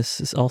you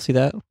guys all see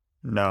that?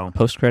 No.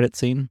 Post-credit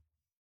scene?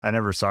 I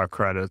never saw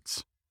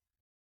credits.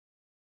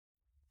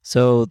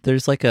 So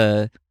there's like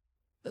yes,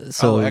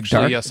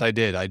 I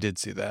did. I did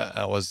see that.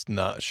 I was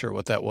not sure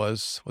what that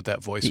was, what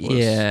that voice was.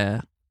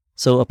 Yeah.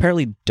 So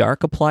apparently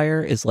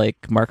Darkiplier is like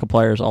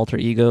Markiplier's alter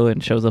ego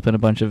and shows up in a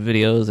bunch of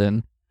videos,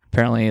 and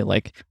apparently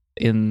like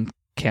in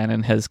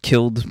canon has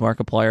killed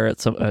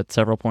Markiplier at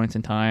several points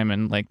in time,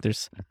 and like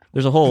there's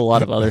a whole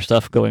lot of other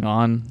stuff going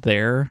on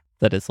there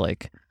that is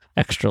like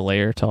extra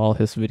layer to all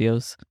his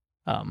videos.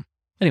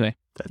 Anyway,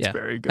 that's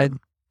very good. I'm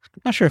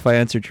not sure if I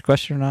answered your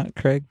question or not,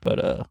 Craig,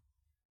 but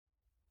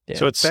yeah.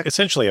 So it's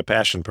essentially a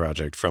passion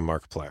project from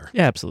Markiplier.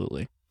 Yeah,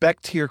 absolutely.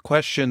 Back to your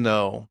question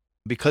though,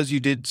 because you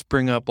did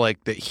bring up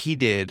like that he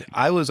did,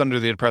 I was under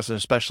the impression,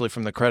 especially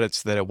from the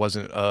credits, that it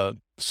wasn't a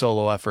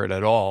solo effort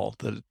at all,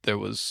 that there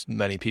was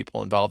many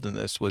people involved in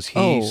this. Was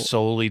he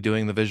solely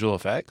doing the visual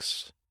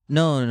effects?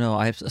 No.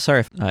 I'm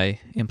sorry if I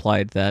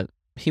implied that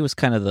he was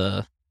kind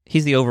of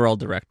he's the overall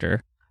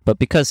director, but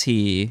because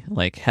he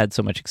like had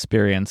so much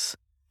experience,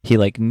 he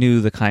like knew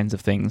the kinds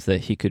of things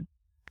that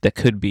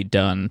could be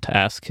done to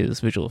ask his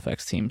visual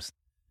effects teams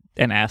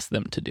and ask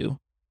them to do.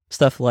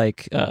 Stuff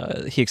like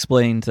he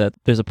explained that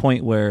there's a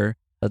point where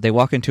they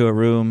walk into a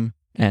room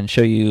and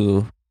show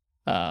you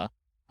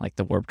like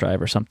the warp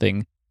drive or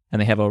something,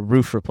 and they have a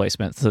roof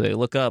replacement. So they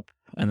look up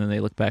and then they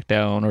look back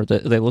down, or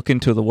they look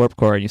into the warp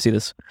core and you see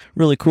this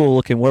really cool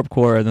looking warp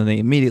core, and then they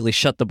immediately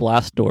shut the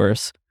blast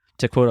doors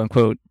to quote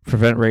unquote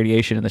prevent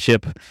radiation in the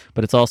ship,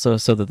 but it's also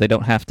so that they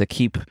don't have to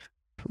keep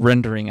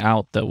rendering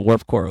out the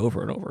warp core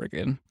over and over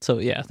again. So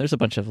yeah, there's a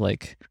bunch of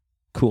like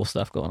cool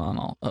stuff going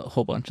on, a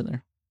whole bunch in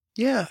there.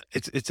 Yeah,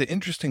 it's an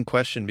interesting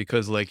question,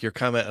 because like your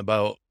comment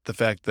about the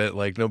fact that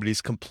like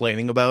nobody's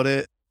complaining about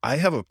it, I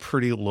have a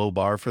pretty low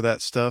bar for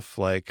that stuff.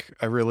 Like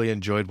I really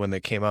enjoyed when they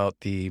came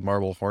out the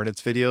Marble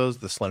Hornets videos,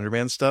 the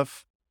Slenderman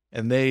stuff,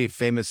 and they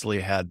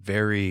famously had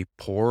very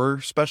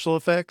poor special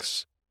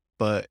effects,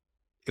 but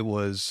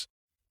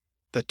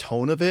the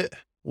tone of it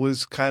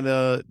was kind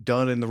of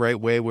done in the right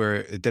way where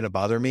it didn't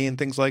bother me and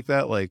things like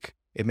that. Like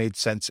it made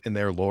sense in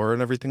their lore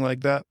and everything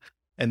like that.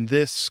 And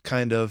this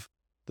kind of,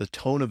 the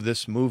tone of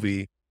this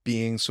movie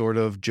being sort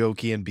of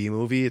jokey and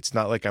B-movie, it's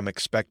not like I'm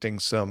expecting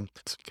some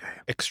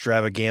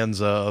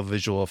extravaganza of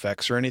visual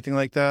effects or anything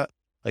like that.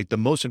 Like the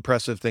most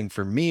impressive thing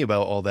for me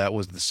about all that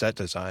was the set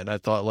design. I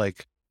thought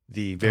like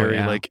the very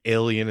like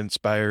alien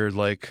inspired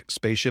like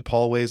spaceship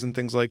hallways and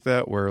things like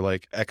that were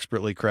like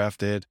expertly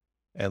crafted,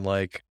 and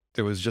like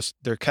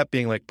there kept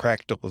being like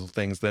practical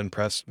things that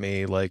impressed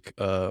me, like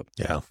I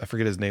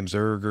forget his name,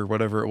 Zerg or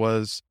whatever it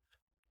was.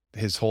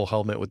 his whole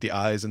helmet with the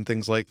eyes and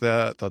things like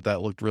that. I thought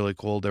that looked really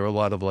cool. There were a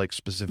lot of like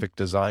specific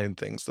design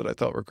things that I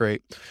thought were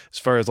great. As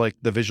far as like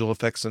the visual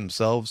effects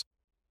themselves,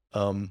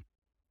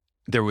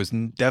 there was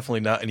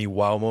definitely not any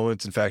wow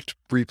moments. In fact,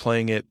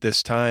 replaying it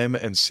this time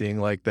and seeing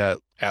like that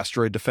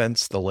asteroid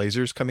defense, the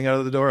lasers coming out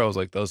of the door, I was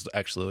like, those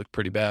actually look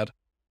pretty bad.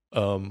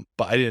 But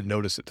I didn't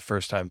notice it the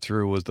first time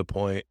through was the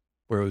point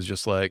where it was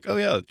just like, oh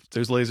yeah,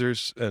 there's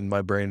lasers. And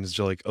my brain is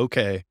just like,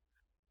 okay,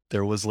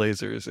 there was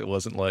lasers. It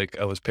wasn't like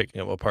I was picking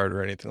them apart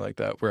or anything like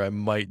that, where I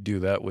might do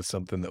that with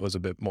something that was a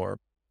bit more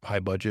high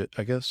budget,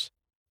 I guess.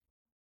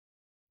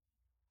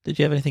 Did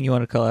you have anything you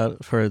want to call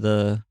out for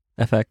the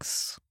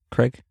FX,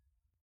 Craig?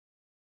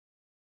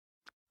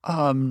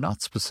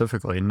 Not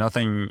specifically.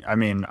 Nothing. I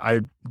mean,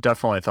 I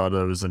definitely thought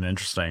it was an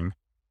interesting,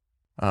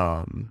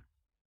 I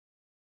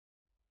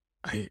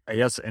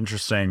guess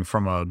interesting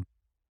from a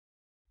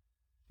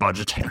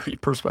budgetary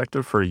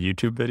perspective for a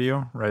YouTube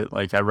video, right?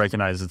 Like I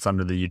recognize it's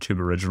under the YouTube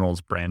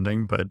Originals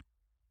branding, but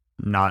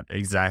not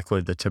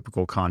exactly the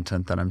typical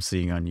content that I'm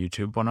seeing on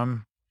YouTube when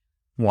I'm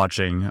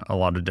watching a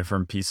lot of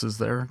different pieces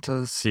there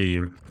to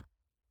see,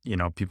 you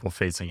know, people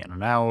facing in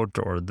and out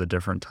or the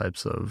different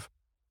types of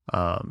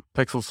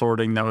pixel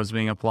sorting that was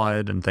being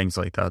applied and things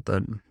like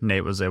that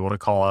Nate was able to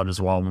call out as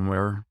well when we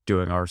were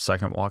doing our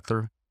second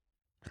walkthrough.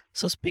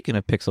 So speaking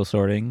of pixel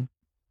sorting,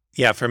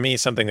 yeah, for me,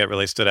 something that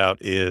really stood out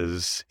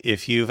is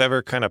if you've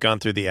ever kind of gone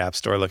through the App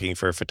Store looking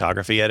for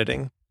photography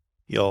editing,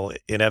 you'll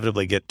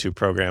inevitably get to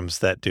programs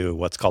that do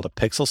what's called a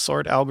pixel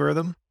sort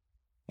algorithm.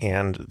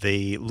 And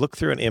they look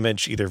through an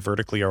image either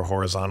vertically or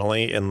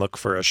horizontally and look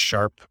for a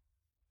sharp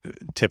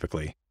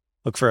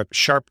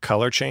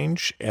color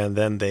change. And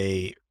then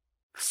they,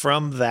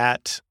 from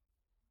that,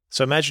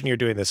 so imagine you're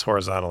doing this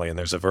horizontally and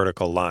there's a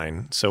vertical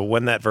line. So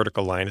when that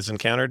vertical line is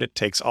encountered, it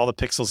takes all the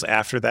pixels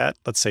after that,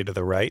 let's say to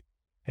the right,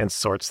 and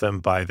sorts them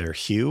by their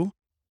hue.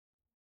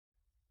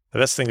 The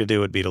best thing to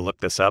do would be to look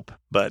this up,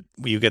 but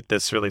you get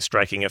this really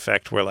striking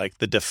effect where like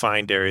the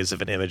defined areas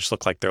of an image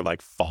look like they're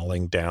like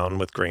falling down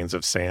with grains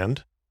of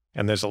sand.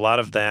 And there's a lot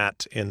of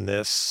that in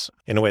this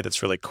in a way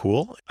that's really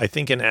cool. I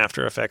think in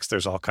After Effects,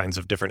 there's all kinds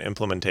of different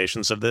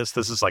implementations of this.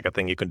 This is like a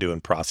thing you can do in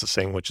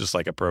processing, which is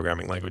like a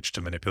programming language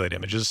to manipulate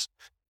images.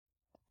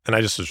 And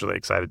I just was really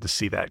excited to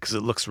see that because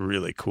it looks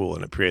really cool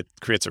and it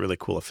creates a really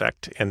cool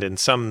effect. And in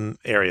some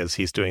areas,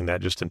 he's doing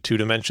that just in 2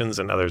 dimensions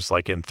and others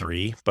like in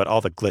 3. But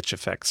all the glitch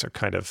effects are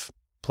kind of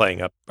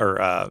playing up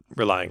or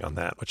relying on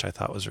that, which I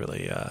thought was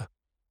really,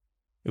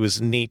 it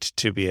was neat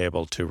to be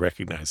able to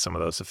recognize some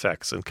of those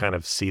effects and kind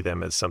of see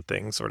them as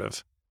something sort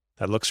of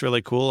that looks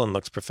really cool and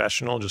looks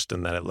professional, just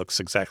in that it looks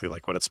exactly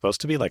like what it's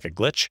supposed to be, like a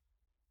glitch,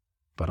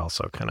 but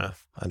also kind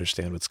of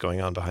understand what's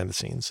going on behind the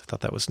scenes. I thought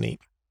that was neat.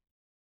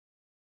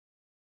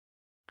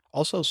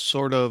 Also,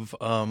 sort of,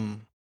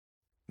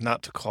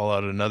 not to call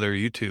out another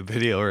YouTube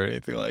video or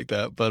anything like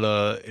that, but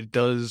it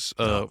does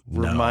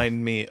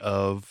remind me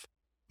of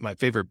my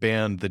favorite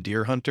band, The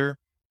Deer Hunter.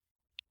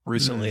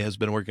 Recently has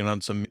been working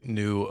on some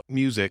new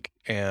music,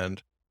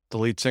 and the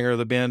lead singer of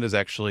the band is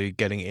actually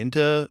getting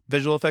into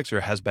visual effects, or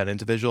has been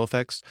into visual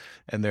effects.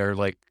 And they're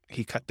like,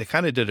 they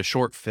kind of did a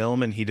short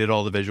film, and he did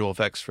all the visual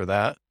effects for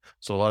that.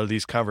 So a lot of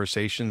these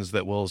conversations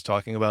that Will is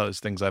talking about is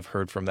things I've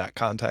heard from that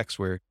context,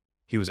 where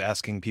he was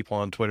asking people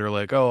on Twitter,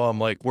 like, oh, I'm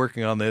like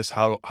working on this.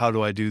 How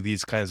do I do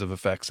these kinds of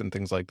effects and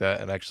things like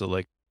that? And actually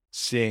like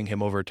seeing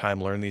him over time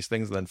learn these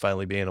things and then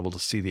finally being able to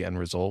see the end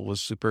result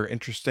was super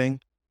interesting.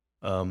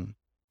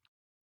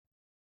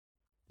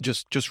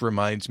 Just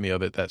reminds me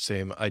of it, that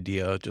same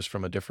idea, just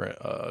from a different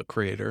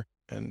creator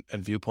and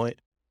viewpoint.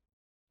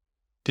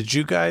 Did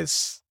you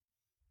guys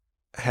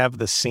have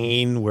the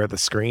scene where the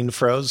screen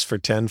froze for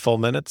 10 full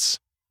minutes?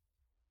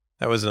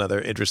 That was another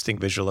interesting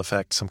visual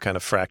effect, some kind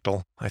of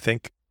fractal, I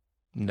think.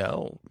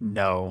 No.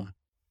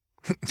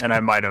 And I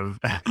might have.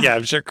 Yeah,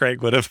 I'm sure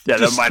Craig would have. Yeah,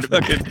 that might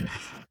have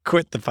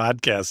quit the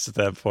podcast at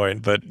that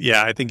point. But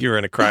yeah, I think you were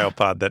in a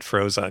cryopod that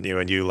froze on you,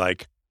 and you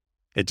like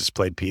it just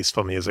played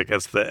peaceful music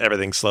as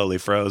everything slowly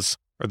froze,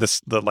 or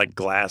the like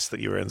glass that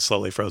you were in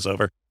slowly froze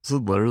over. Is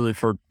it literally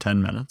for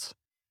 10 minutes?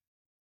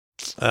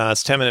 It's a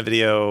 10-minute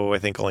video. I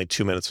think only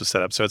 2 minutes was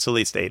set up, so it's at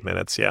least 8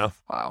 minutes. Yeah.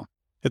 Wow.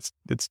 It's.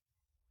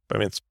 I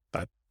mean,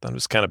 that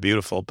was kind of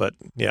beautiful, but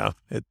yeah,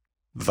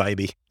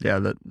 vibey.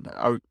 Yeah,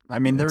 I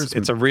mean,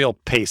 it's a real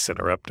pace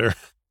interrupter.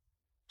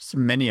 So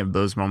many of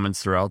those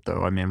moments throughout,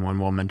 though. I mean, when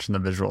we'll mention the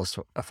visual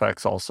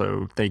effects,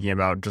 also thinking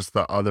about just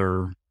the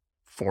other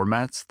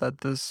formats that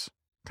this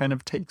kind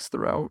of takes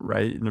throughout,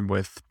 right? And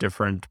with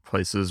different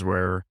places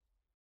where,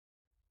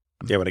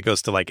 yeah, when it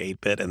goes to like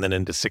 8-bit and then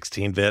into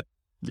 16-bit,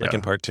 like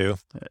in part 2,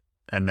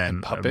 and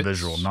then a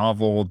visual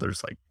novel.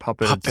 There's like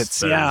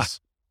puppets. Yeah.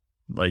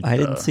 Like I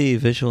didn't see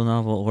visual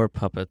novel or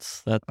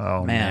puppets. That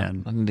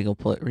man. I need to go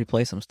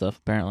replay some stuff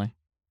apparently.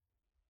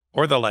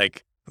 Or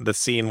the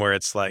scene where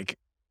it's like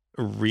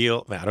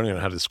real. I don't even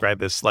know how to describe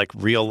this. Like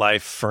real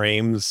life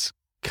frames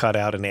cut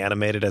out and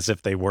animated as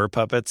if they were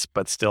puppets,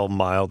 but still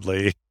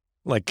mildly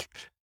like.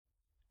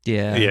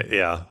 Yeah.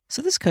 Yeah.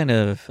 So this kind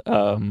of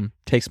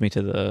takes me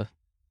to the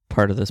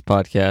part of this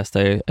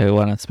podcast I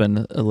want to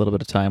spend a little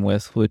bit of time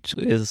with, which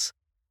is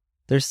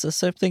there's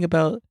something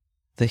about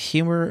the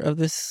humor of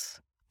this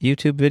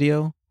YouTube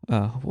video,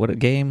 what a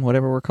game,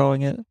 whatever we're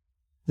calling it,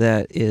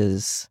 that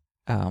is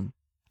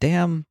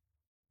damn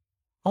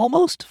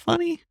almost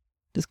funny.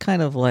 Just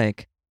kind of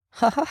like,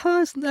 ha ha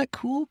ha, isn't that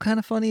cool? Kind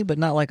of funny, but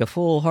not like a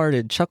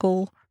full-hearted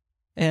chuckle.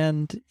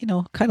 And,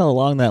 kind of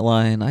along that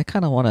line, I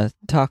kind of want to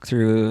talk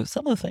through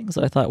some of the things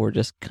I thought were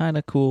just kind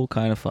of cool,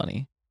 kind of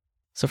funny.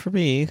 So for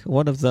me,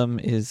 one of them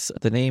is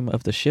the name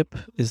of the ship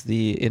is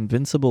the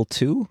Invincible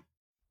 2.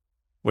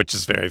 Which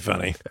is very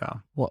funny. Yeah.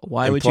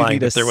 Why would you Implying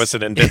need that there was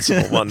an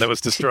invincible one that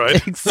was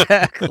destroyed.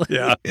 Exactly.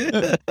 Yeah.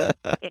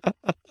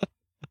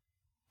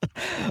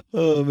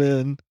 Oh,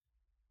 man.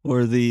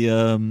 Or the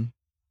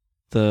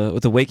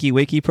wakey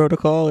wakey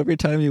protocol every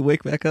time you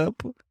wake back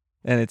up.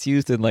 And it's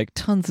used in like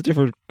tons of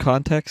different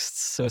contexts.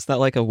 So it's not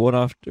like a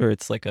one-off, or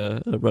it's like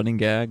a running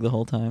gag the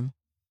whole time.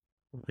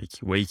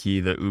 Wakey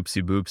wakey, the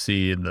oopsie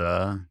boopsie, and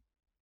the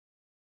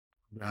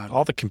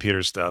All the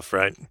computer stuff,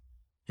 right?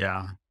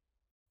 yeah.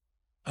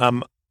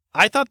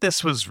 I thought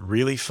this was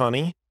really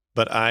funny,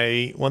 but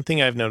one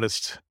thing I've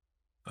noticed,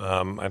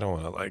 I don't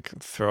want to like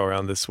throw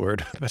around this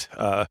word,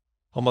 but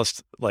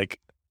almost like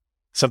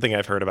something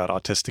I've heard about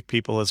autistic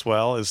people as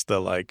well is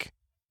I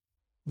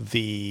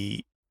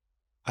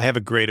have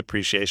a great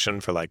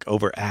appreciation for like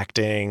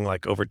overacting,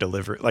 like over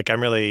delivery. Like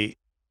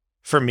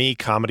for me,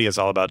 comedy is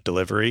all about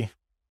delivery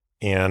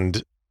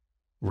and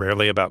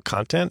rarely about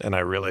content. And I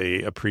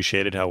really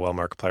appreciated how well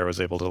Markiplier was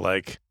able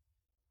to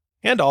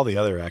and all the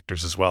other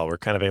actors as well, were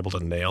kind of able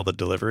to nail the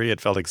delivery. It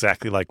felt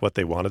exactly like what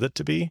they wanted it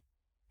to be.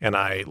 And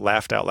I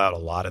laughed out loud a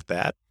lot at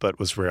that, but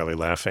was rarely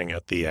laughing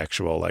at the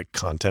actual like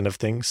content of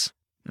things.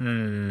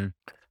 So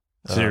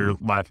you're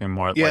laughing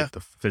more at like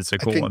the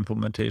physical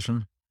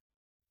implementation?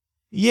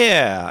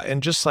 Yeah,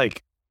 and just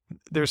like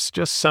there's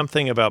just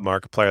something about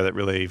Markiplier that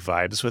really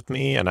vibes with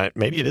me, and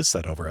maybe it is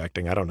that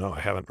overacting. I don't know.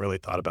 I haven't really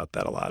thought about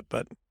that a lot,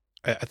 but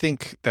I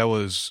think that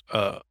was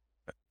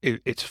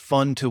it's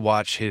fun to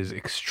watch his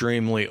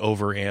extremely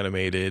over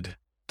animated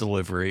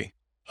delivery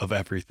of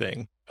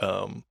everything.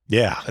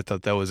 yeah, I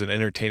thought that was an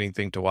entertaining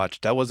thing to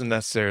watch. That wasn't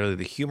necessarily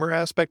the humor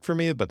aspect for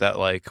me, but that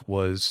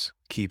was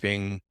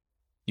keeping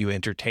you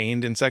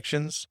entertained in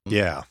sections.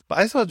 yeah. But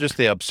I saw just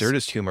the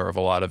absurdist humor of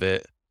a lot of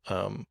it.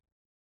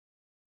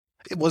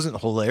 It wasn't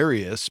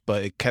hilarious,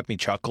 but it kept me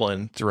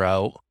chuckling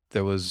throughout.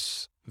 There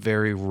was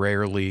very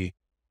rarely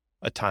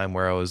a time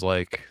where I was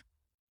like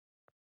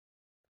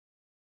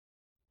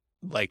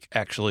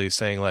actually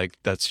saying like,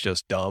 that's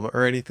just dumb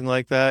or anything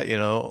like that,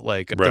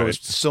 There was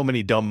so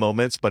many dumb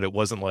moments, but it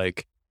wasn't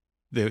like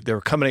they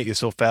were coming at you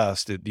so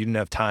fast that you didn't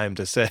have time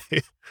to say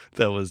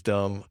that was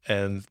dumb.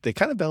 And they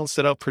kind of balanced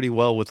it out pretty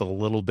well with a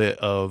little bit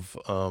of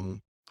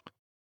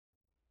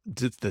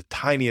the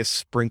tiniest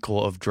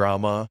sprinkle of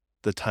drama,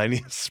 the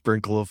tiniest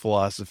sprinkle of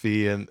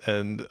philosophy, and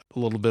a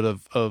little bit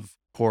of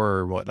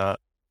horror and whatnot.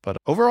 But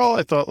overall,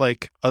 I thought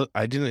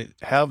I didn't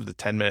have the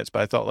 10 minutes,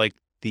 but I thought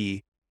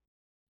the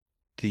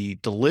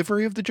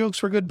delivery of the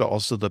jokes were good, but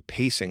also the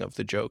pacing of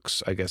the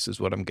jokes, I guess is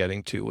what I'm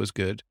getting to, was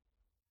good.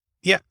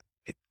 Yeah.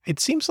 It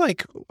seems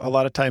like a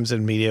lot of times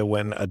in media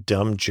when a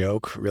dumb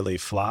joke really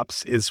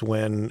flops is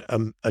when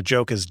a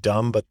joke is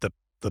dumb, but the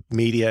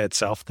media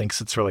itself thinks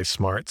it's really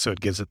smart. So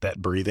it gives it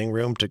that breathing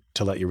room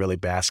to let you really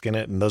bask in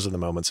it. And those are the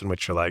moments in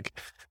which you're like,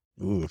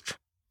 ooh,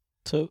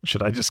 so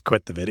should I just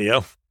quit the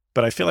video?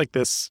 But I feel like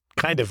this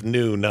kind of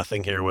knew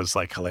nothing here was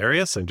like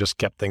hilarious and just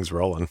kept things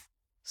rolling.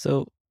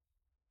 So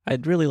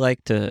I'd really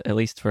like to, at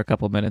least for a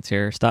couple minutes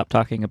here, stop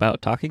talking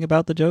about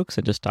the jokes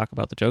and just talk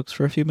about the jokes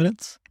for a few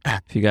minutes.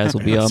 If you guys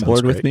will be on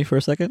board with me for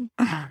a second.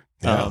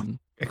 Yeah.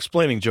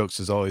 Explaining jokes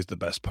is always the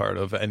best part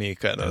of any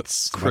kind of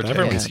what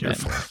everyone's here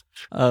for.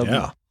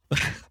 Yeah.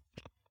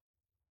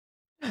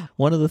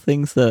 One of the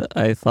things that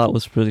I thought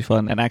was really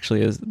fun, and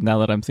actually is, now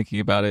that I'm thinking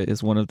about it,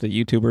 is one of the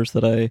YouTubers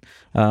that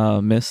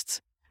I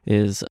missed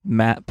is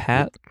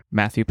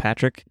Matthew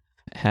Patrick.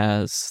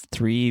 Has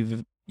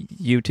 3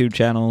 YouTube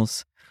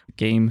channels: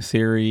 Game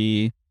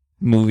Theory,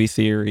 Movie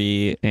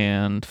Theory,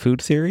 and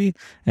Food Theory,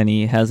 and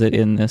he has it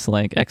in this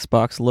like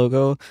Xbox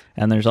logo,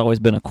 and there's always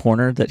been a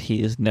corner that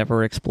he has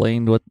never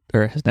explained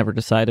has never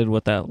decided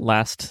what that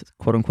last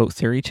quote-unquote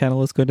theory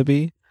channel is going to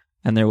be.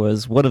 And there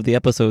was one of the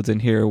episodes in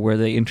here where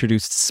they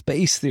introduced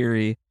space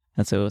theory,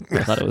 and so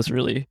I thought it was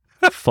really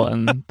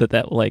fun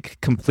that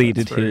like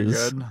completed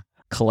his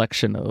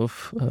collection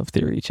of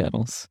theory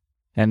channels.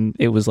 And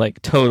it was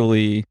like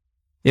totally,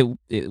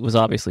 it was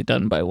obviously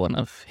done by one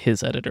of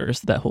his editors,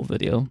 that whole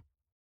video.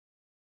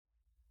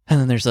 And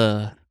then there's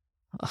a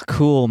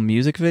cool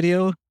music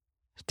video,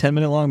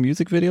 10-minute long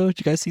music video.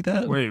 Did you guys see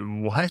that? Wait,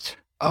 what?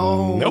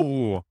 Oh,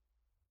 nope.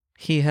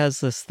 He has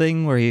this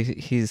thing where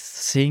he's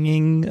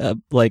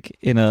singing like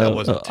in that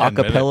wasn't 10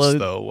 acapella minutes,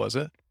 though, was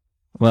it?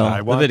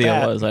 Well, the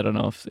video was. I don't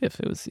know if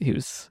it was. He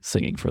was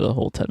singing for the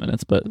whole 10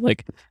 minutes, but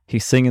like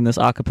he's singing this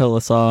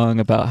acapella song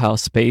about how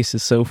space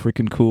is so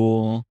freaking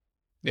cool.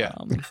 Yeah.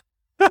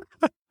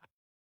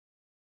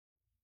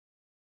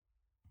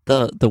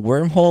 the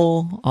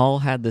wormhole all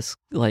had this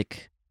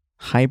like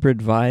hybrid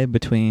vibe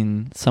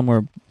between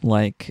somewhere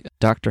like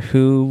Doctor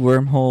Who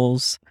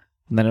wormholes,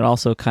 and then it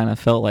also kind of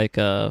felt like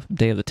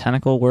Day of the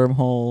Tentacle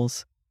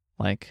wormholes,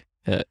 like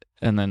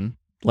and then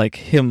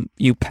like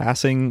you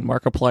passing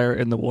Markiplier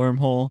in the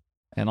wormhole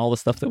and all the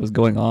stuff that was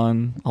going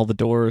on, all the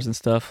doors and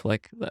stuff.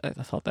 Like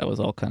I thought that was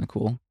all kind of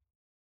cool.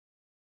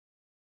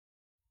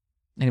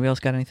 Anybody else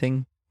got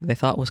anything they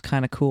thought was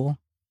kind of cool?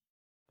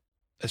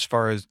 As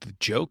far as the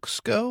jokes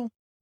go,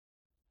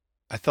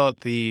 I thought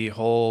the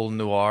whole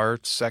noir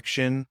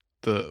section,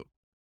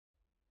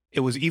 it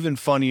was even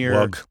funnier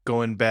Wug.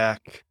 going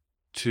back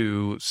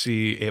to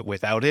see it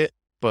without it,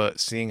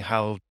 but seeing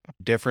how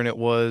different it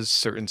was,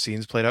 certain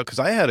scenes played out. Because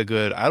I had a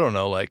good, I don't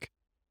know, like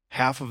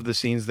half of the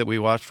scenes that we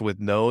watched with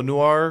no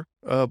noir,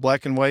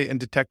 black and white and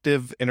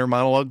detective inner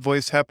monologue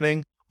voice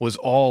happening was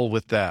all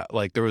with that.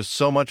 Like there was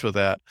so much with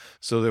that.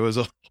 So there was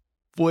a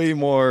way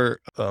more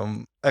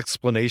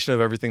explanation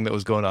of everything that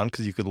was going on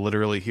because you could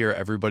literally hear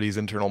everybody's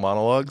internal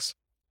monologues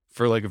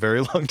for like a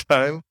very long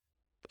time.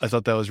 I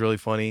thought that was really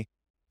funny.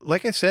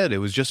 Like I said, it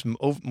was just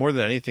more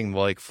than anything the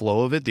like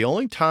flow of it. The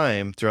only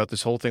time throughout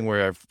this whole thing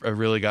where I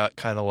really got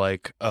kind of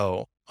like,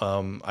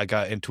 I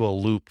got into a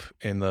loop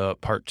in the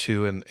part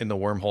 2 in the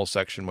wormhole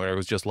section where it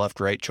was just left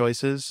right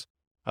choices.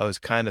 I was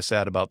kind of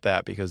sad about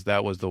that because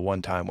that was the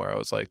one time where I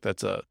was like,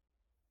 that's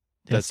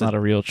not a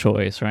real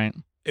choice, right?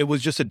 It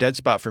was just a dead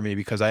spot for me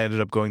because I ended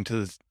up going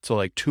to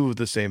like 2 of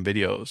the same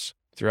videos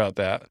throughout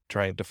that,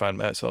 trying to find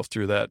myself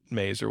through that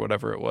maze or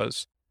whatever it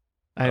was.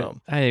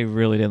 I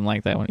really didn't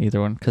like that one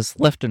either because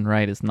left and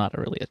right is not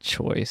really a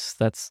choice.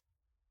 You're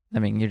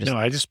just... No,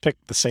 I just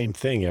picked the same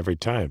thing every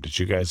time. Did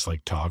you guys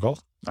like toggle?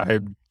 I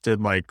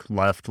did like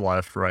left,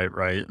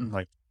 right, and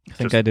like I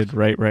think I did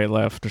right,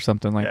 left or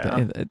something like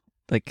that.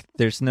 Like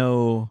there's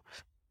no...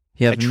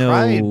 I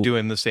tried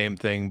doing the same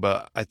thing,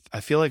 but I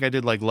feel like I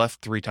did like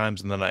left 3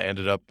 times and then I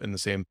ended up in the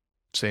same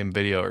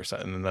video or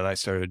something, and then I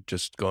started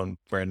just going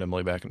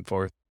randomly back and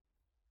forth.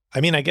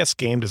 I mean, I guess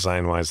game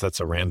design wise,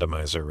 that's a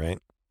randomizer, right?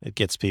 It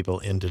gets people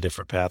into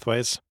different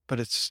pathways. But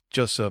it's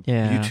just a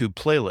YouTube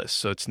playlist,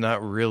 so it's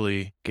not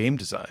really game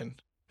design.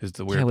 Is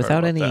the weird part without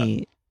about any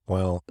that.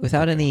 Well,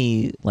 without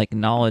any like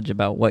knowledge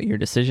about what your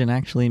decision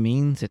actually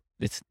means,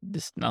 it's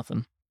just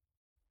nothing.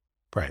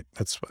 Right.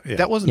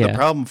 That wasn't the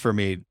problem for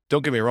me.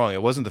 Don't get me wrong.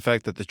 It wasn't the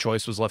fact that the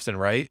choice was left and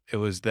right. It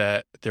was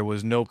that there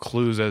was no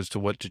clues as to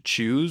what to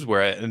choose,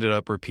 where I ended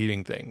up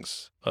repeating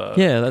things. That's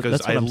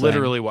what I I'm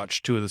literally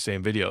watched 2 of the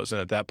same videos,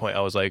 and at that point, I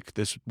was like,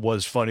 "This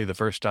was funny the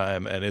first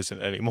time, and isn't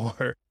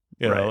anymore."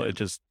 You know, it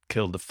just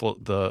killed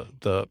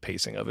the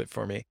pacing of it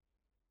for me.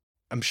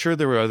 I'm sure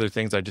there were other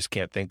things I just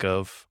can't think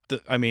of.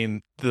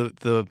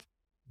 The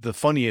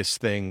funniest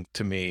thing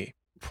to me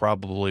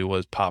probably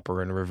was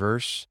Popper in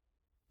reverse.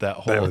 That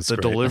whole the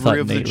great. delivery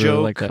of the Nate joke,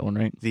 really liked that one,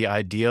 right? the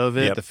idea of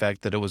it, Yep. the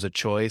fact that it was a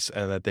choice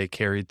and that they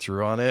carried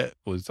through on it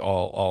was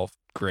all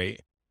great.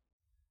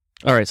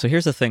 All right, so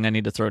here's the thing I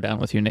need to throw down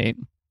with you, Nate.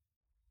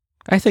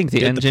 I think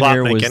the Did the plot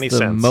engineer make was any the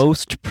sense?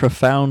 most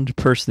profound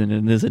person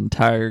in this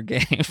entire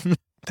game.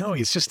 No,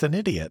 he's just an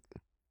idiot.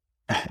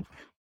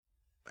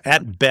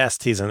 At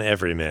best, he's an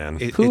everyman.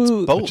 It's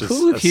who both. Which is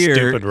who a here,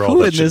 stupid role who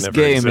that in should this never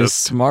game is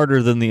exist.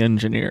 smarter than the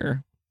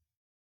engineer?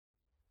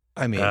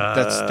 I mean,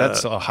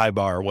 that's a high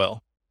bar,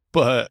 Will.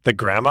 But The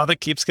grandma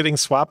that keeps getting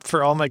swapped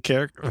for all my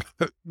characters.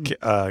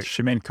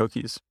 she made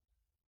cookies.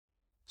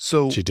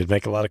 so She did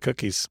make a lot of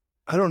cookies.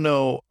 I don't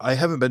know. I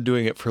haven't been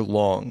doing it for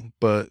long,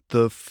 but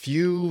the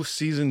few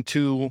season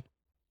 2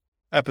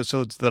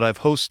 episodes that I've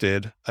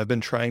hosted, I've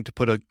been trying to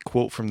put a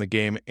quote from the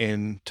game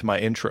into my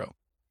intro.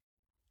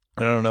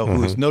 And I don't know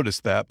who's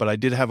noticed that, but I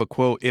did have a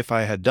quote, if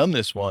I had done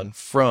this one,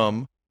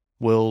 from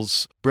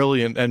Will's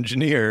brilliant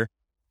engineer.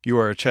 "You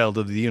are a child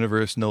of the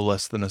universe, no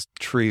less than a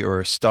tree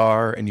or a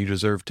star, and you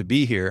deserve to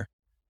be here."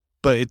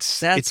 But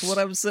it's what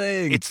I'm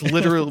saying. It's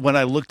literally, when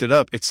I looked it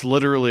up, it's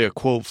literally a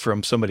quote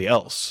from somebody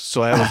else.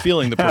 So I have a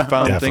feeling the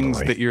profound things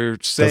Definitely. that you're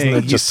Doesn't saying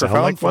it he's just sound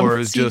profound like one? for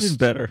is Even just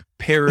better.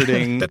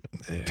 parroting. No,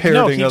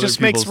 Parroting he other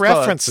just makes people's thoughts.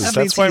 references. That That's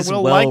means why he's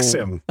Will likes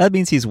him. That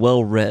means he's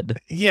well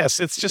read. Yes,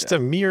 it's just a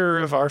mirror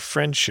of our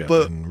friendship.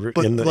 But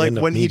in the, like in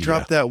the when he media.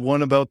 dropped that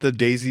one about the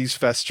daisies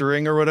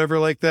festering or whatever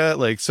like that,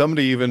 like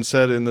somebody even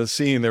said in the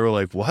scene, they were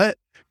like, "What?"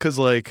 Because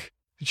like,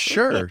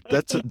 sure,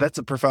 that's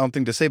a profound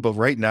thing to say, but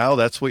right now,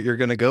 that's what you're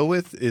gonna go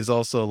with is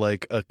also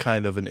like a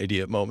kind of an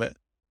idiot moment.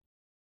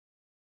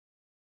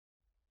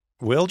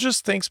 Will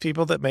just thinks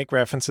people that make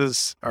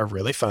references are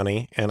really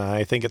funny, and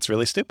I think it's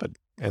really stupid.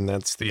 And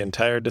that's the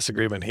entire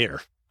disagreement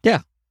here. All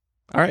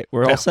right,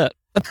 we're Yeah. all set.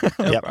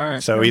 Yep. All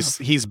right. So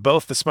he's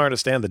both the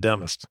smartest and the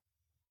dumbest.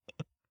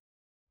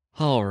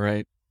 All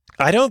right.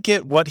 I don't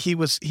get what he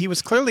was. He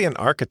was clearly an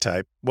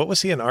archetype. What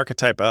was he an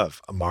archetype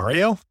of? A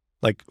Mario?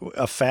 Like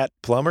a fat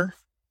plumber?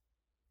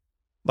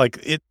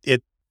 Like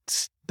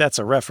that's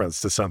a reference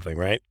to something,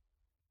 right?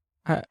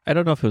 I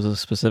don't know if it was a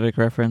specific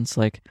reference.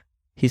 Like,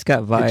 he's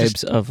got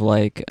vibes of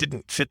like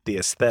Didn't fit the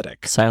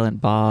aesthetic.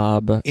 Silent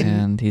Bob,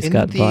 and he's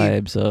got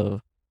vibes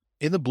of...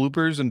 In the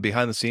bloopers and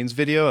behind the scenes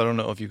video, I don't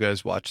know if you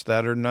guys watched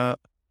that or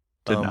not,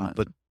 Did not.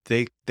 But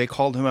they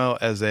called him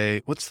out as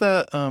a what's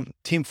that?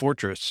 Team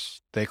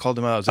Fortress. They called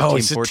him out as a Team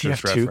it's a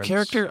Fortress TF2 reference.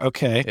 character?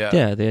 Okay.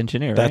 Yeah, the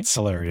engineer, right? That's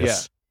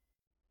hilarious.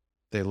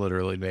 They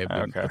literally named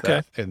him Okay.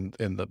 that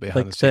in the behind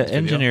Like the scenes the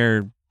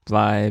engineer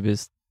vibe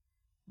has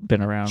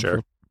been around Sure.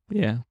 for,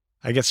 yeah.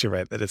 I guess you're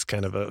right that it's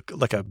kind of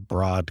a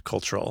broad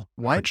cultural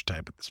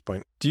archetype at this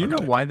point. Do you know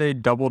Archetype. why they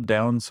doubled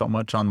down so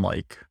much on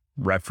like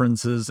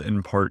references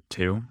in part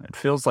 2? It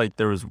feels like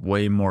there was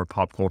way more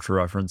pop culture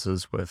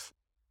references with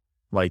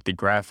like the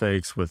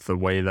graphics, with the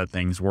way that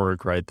things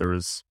work, right? There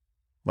was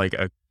like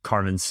a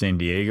Carmen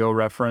Sandiego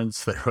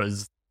reference. There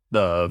was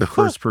the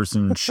first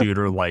person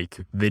shooter like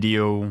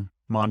video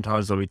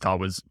montage that we thought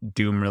was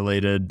Doom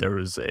related. There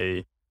was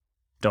a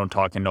Don't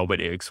Talk and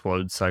Nobody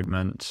Explode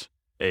segment,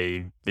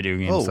 a video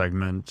game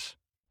segment.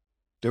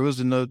 There was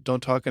a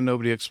Don't Talk and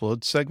Nobody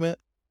Explodes segment.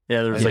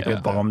 Yeah, there was I like get a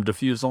that. bomb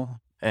defusal,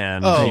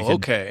 and you could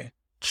Okay.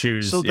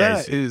 choose. So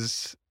yeah,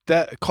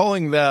 that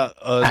calling that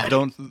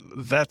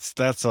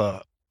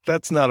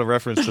that's not a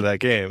reference to that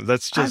game.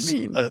 That's just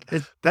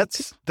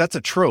that's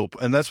a trope,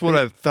 and that's what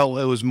I felt.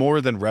 It was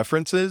more than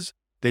references.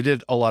 They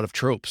did a lot of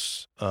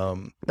tropes. that's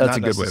not a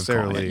good way of calling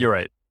necessarily- it. You're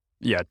right.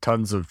 Yeah,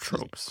 tons of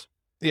tropes.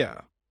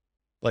 Yeah,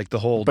 like the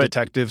whole But-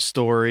 detective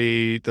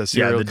story, the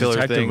serial the killer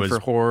detective thing was for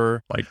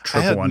horror. Like I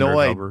triple had no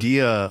undercover.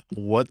 idea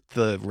what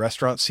the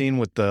restaurant scene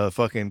with the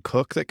fucking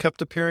cook that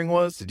kept appearing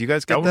was. Did you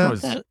guys get That that? one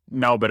was That-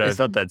 no, but I is-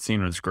 thought that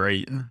scene was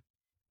great.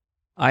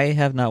 I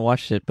have not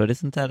watched it, but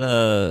isn't that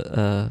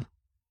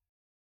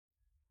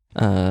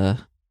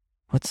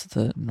what's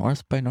the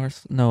North by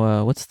North?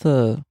 No, what's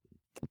the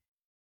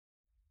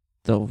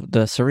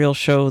surreal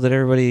show that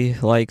everybody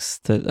likes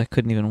that I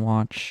couldn't even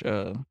watch?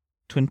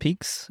 Twin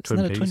Peaks. Isn't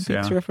Twin that a Twin Peaks,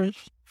 Peaks yeah.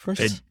 reference?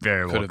 First, It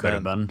very well Could've could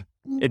have been.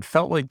 It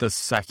felt like the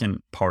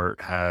second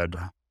part had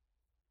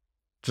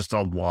just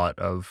a lot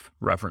of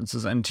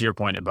references. And to your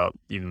point about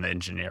even the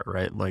engineer,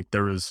 right? Like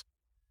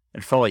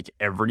it felt like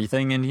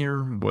everything in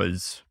here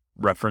was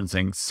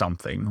referencing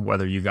something,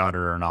 whether you got it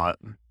or not.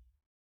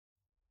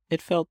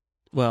 it felt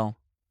well.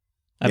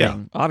 I Yeah.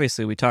 mean,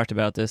 obviously we talked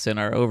about this in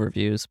our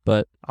overviews,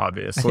 but I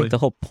Obviously. think the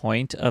whole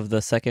point of the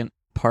second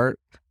part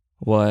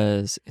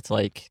was it's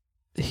like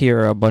here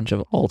are a bunch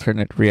of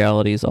alternate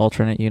realities,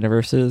 alternate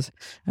universes,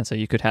 and so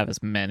you could have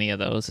as many of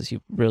those as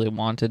you really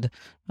wanted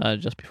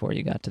just before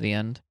you got to the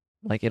end.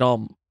 Like it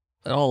all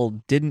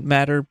didn't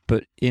matter,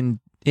 but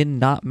in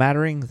not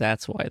mattering,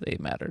 that's why they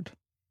mattered.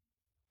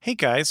 Hey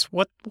guys,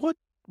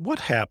 what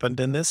happened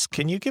in this?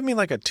 Can you give me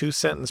like a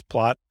 2-sentence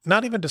plot?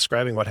 Not even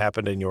describing what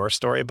happened in your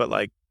story, but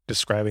like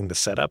describing the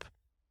setup.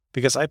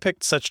 Because I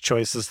picked such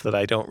choices that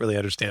I don't really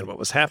understand what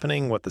was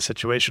happening, what the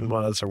situation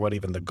was, or what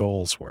even the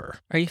goals were.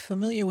 Are you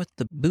familiar with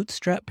the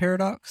bootstrap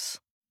paradox?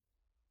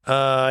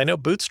 I know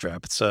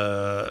Bootstrap. It's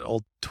a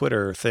old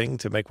Twitter thing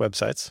to make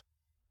websites.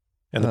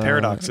 And the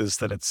paradox is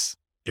that it's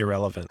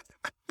irrelevant.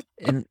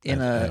 In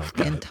I don't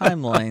get in it.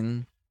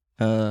 timeline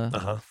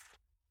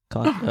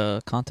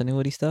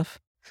continuity stuff.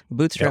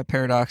 Bootstrap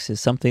paradox is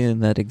something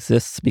that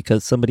exists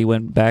because somebody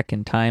went back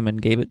in time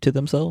and gave it to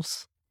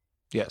themselves.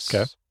 Yes.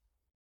 Okay.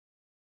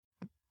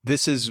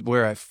 This is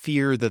where I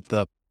fear that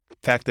the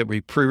fact that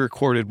we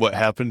pre-recorded what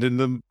happened in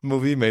the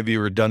movie may be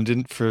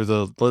redundant for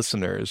the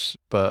listeners,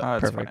 but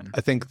That's Perfect. fine.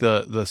 I think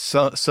the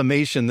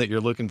summation that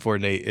you're looking for,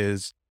 Nate,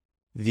 is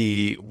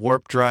the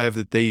warp drive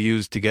that they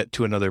used to get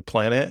to another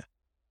planet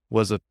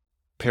was a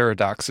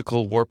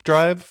paradoxical warp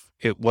drive.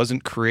 It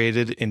wasn't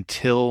created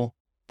until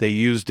they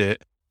used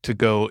it to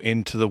go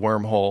into the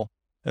wormhole,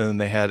 and then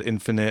they had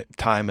infinite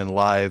time and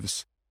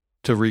lives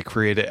to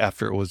recreate it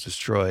after it was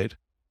destroyed.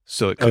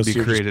 So it could be so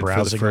you're just created for the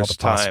browsing all first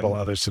the possible time.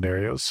 other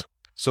scenarios.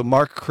 So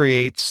Mark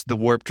creates the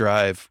warp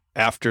drive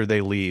after they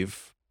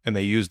leave, and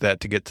they use that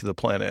to get to the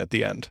planet at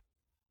the end.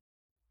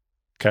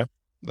 Okay.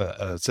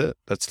 That's it.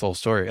 That's the whole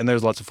story. And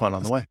there's lots of fun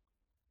on the way.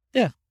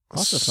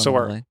 Lots of fun So on the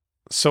are way.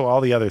 so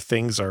all the other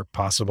things are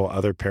possible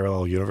other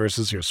parallel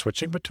universes you're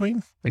switching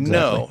between? Exactly.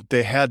 No,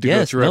 they had to go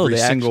Yes, through no, every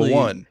they single actually-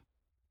 one.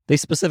 They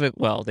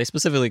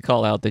specifically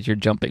call out that you're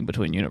jumping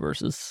between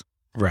universes.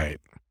 Right.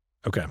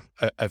 Okay.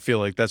 I feel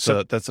like that's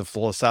So- a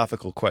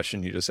philosophical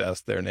question you just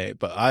asked there, Nate.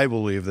 But I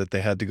believe that they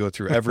had to go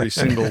through every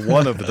single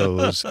one of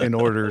those in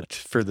order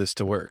for this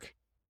to work.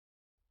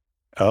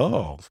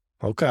 Oh,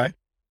 okay.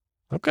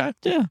 Okay.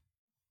 Yeah.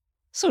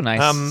 So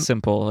nice, Um,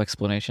 simple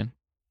explanation.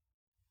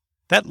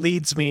 That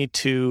leads me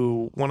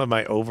to one of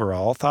my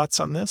overall thoughts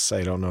on this.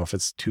 I don't know if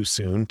it's too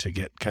soon to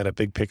get kind of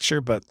big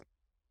picture, but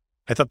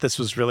I thought this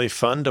was really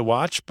fun to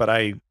watch, but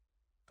I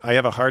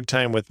have a hard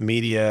time with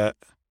media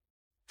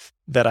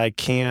that I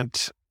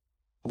can't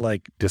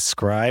like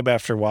describe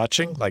after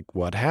watching, like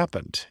what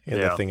happened in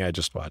the Yeah. thing I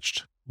just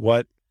watched.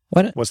 What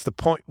What was the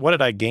point? What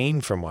did I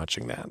gain from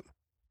watching that?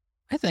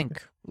 I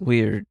think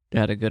we're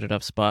at a good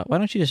enough spot. Why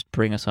don't you just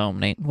bring us home,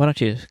 Nate? Why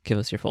don't you give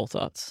us your full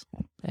thoughts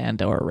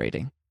and our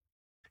rating?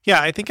 Yeah,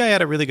 I think I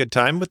had a really good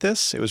time with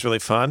this. It was really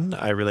fun.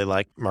 I really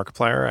like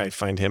Markiplier. I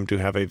find him to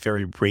have a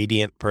very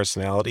radiant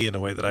personality in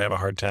a way that I have a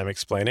hard time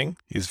explaining.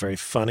 He's very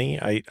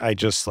funny. I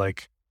just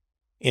like,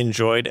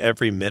 enjoyed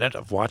every minute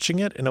of watching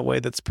it in a way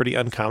that's pretty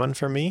uncommon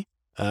for me.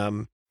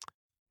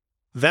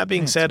 That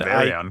being said,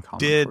 I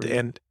did,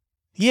 and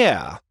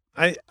yeah,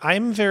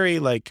 I'm very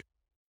like,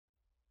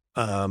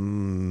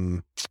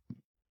 I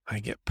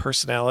get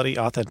personality,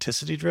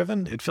 authenticity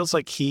driven. It feels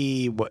like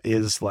he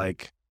is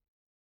like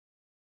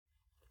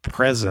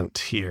present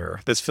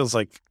here. This feels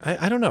like,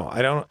 I don't know.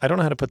 I don't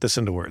know how to put this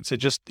into words.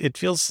 It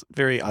feels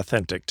very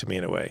authentic to me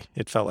in a way.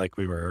 It felt like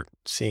we were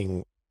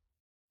seeing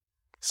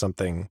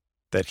something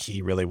that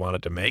he really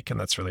wanted to make, and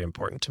that's really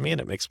important to me.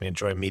 And it makes me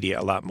enjoy media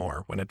a lot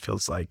more when it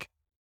feels like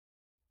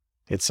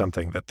it's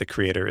something that the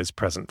creator is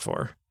present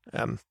for.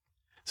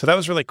 So that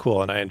was really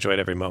cool, and I enjoyed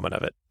every moment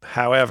of it.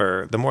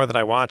 However, the more that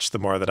I watched, the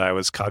more that I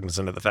was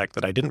cognizant of the fact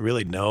that I didn't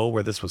really know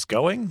where this was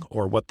going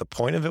or what the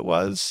point of it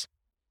was,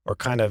 or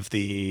kind of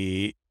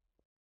the,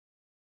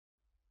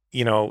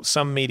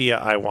 some media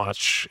I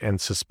watch and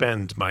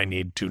suspend my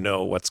need to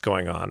know what's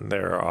going on.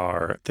 There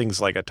are things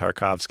like a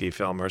Tarkovsky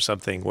film or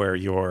something where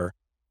you're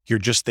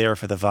just there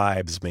for the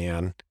vibes,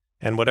 man.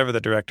 And whatever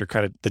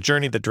the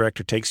journey the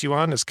director takes you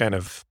on is kind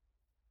of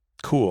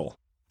cool.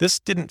 This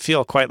didn't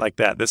feel quite like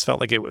that. This felt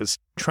like it was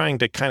trying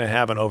to kind of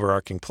have an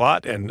overarching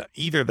plot, and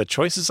either the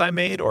choices I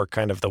made or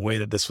kind of the way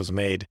that this was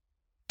made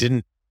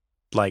didn't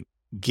like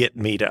get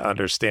me to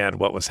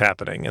understand what was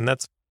happening. And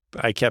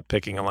I kept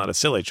picking a lot of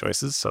silly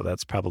choices, so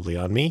that's probably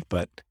on me.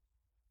 But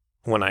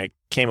when I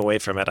came away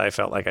from it, I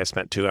felt like I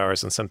spent 2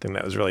 hours on something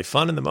that was really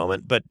fun in the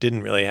moment, but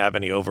didn't really have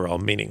any overall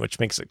meaning, which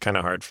makes it kind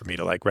of hard for me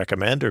to like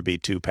recommend or be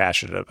too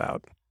passionate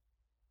about.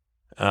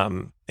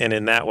 And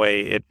in that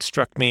way, it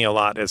struck me a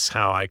lot as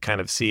how I kind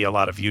of see a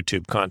lot of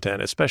YouTube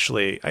content,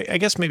 especially, I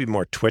guess maybe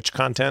more Twitch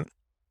content.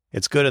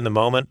 It's good in the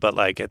moment, but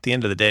like at the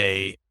end of the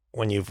day,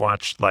 when you've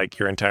watched like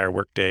your entire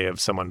workday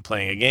of someone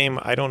playing a game,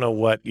 I don't know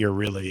what you're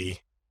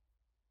really...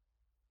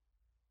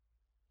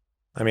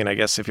 I mean, I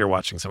guess if you're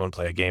watching someone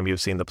play a game,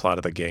 you've seen the plot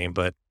of the game,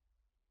 but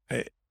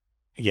I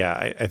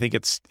think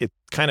it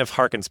kind of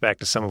harkens back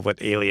to some of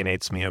what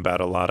alienates me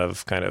about a lot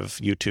of kind of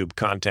YouTube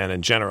content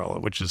in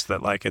general, which is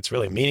that like it's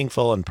really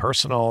meaningful and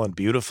personal and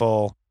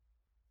beautiful,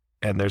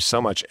 and there's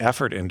so much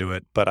effort into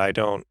it, but I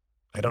don't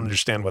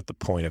understand what the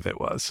point of it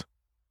was.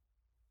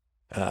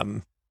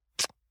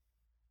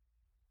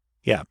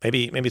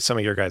 Maybe some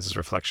of your guys'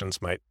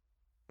 reflections might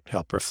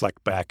help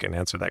reflect back and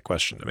answer that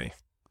question to me.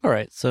 All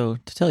right, so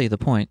to tell you the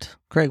point,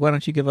 Craig, why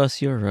don't you give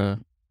us your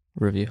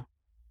review?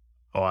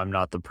 Oh, I'm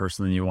not the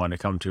person you want to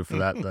come to for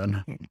that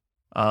then.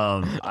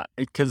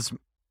 Because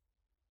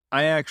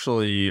I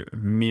actually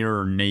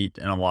mirror Nate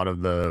in a lot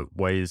of the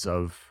ways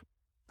of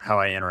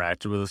how I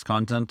interacted with this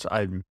content.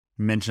 I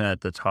mentioned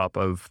at the top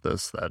of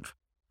this that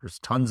there's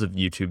tons of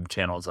YouTube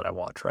channels that I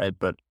watch, right?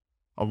 But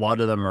a lot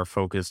of them are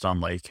focused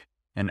on like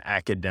an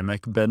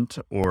academic bent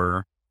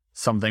or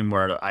something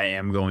where I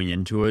am going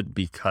into it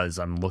because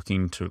I'm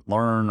looking to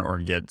learn or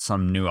get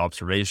some new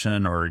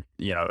observation or,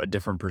 a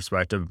different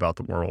perspective about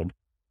the world.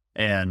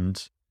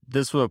 And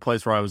this was a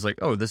place where I was like,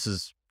 oh, this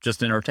is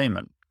just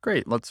entertainment.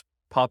 Great, let's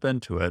pop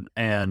into it.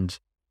 And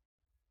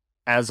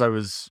as I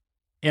was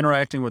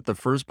interacting with the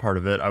first part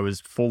of it, I was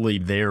fully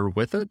there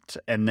with it.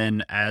 And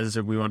then as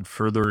we went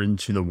further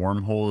into the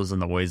wormholes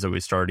and the ways that we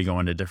started to go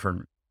into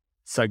different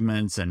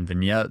segments and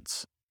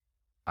vignettes,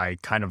 I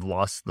kind of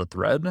lost the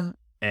thread.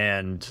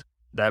 And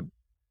that,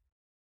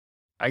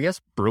 I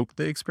guess, broke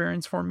the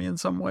experience for me in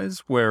some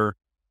ways, where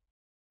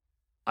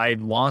I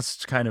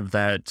lost kind of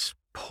that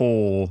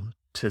pull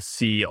to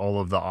see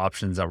all of the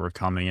options that were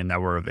coming and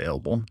that were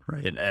available,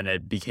 right? And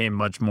it became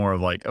much more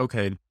of like,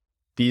 okay,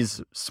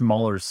 these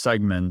smaller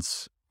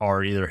segments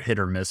are either hit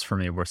or miss for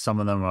me, where some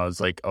of them I was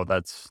like, oh,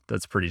 that's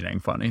pretty dang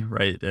funny,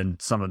 right?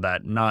 And some of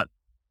that, not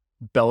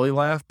belly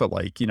laugh, but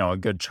like, a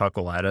good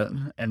chuckle at it.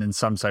 And in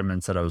some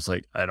segments that I was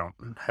like, I don't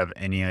have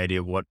any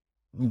idea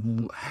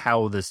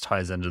how this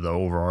ties into the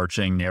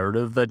overarching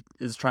narrative that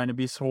is trying to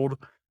be sold.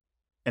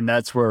 And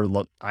that's where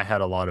I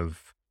had a lot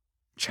of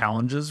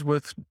challenges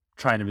with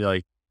trying to be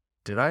like,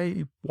 did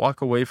I walk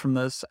away from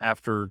this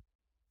after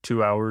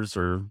 2 hours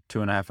or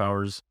 2.5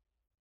 hours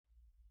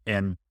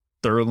and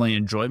thoroughly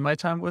enjoyed my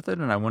time with it?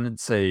 And I wouldn't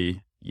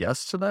say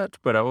yes to that,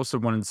 but I also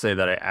wouldn't say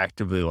that I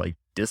actively like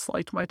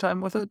disliked my time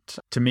with it.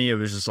 To me, it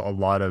was just a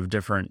lot of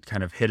different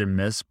kind of hit and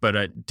miss, but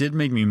it did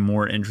make me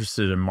more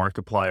interested in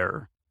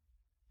Markiplier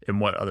and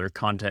what other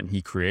content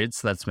he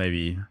creates that's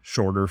maybe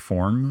shorter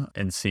form,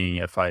 and seeing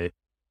if I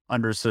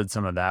understood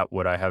some of that,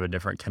 would I have a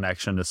different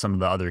connection to some of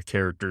the other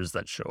characters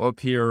that show up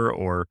here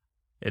or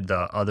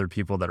the other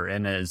people that are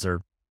in it? Is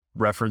there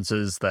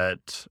references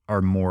that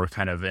are more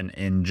kind of an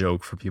in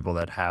joke for people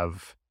that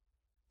have,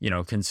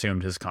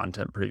 consumed his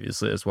content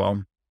previously as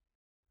well?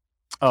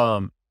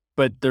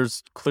 But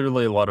there's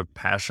clearly a lot of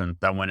passion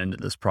that went into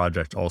this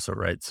project also,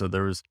 right? So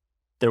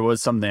there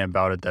was something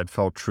about it that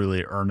felt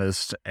truly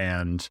earnest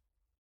and,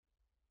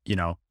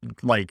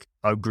 like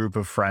a group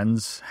of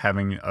friends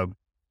having a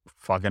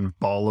fucking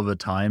ball of a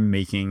time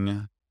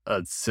making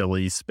a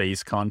silly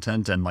space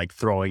content and like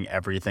throwing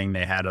everything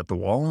they had at the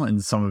wall,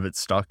 and some of it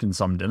stuck and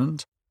some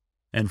didn't.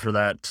 And for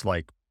that,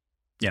 like,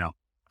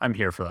 I'm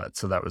here for that.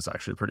 So that was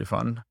actually pretty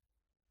fun.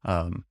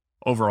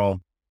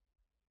 Overall,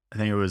 I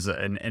think it was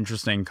an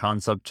interesting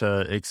concept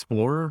to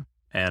explore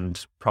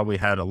and probably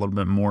had a little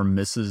bit more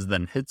misses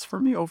than hits for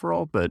me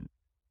overall, but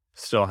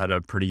still had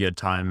a pretty good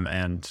time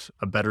and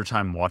a better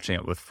time watching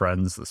it with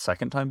friends the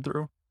second time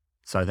through.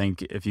 So I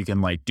think if you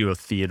can like do a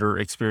theater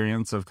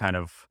experience of kind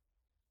of,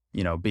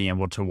 you know, being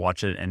able to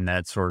watch it in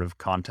that sort of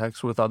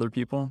context with other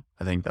people,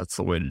 I think that's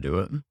the way to do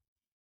it.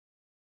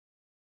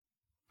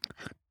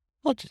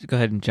 I'll just go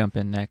ahead and jump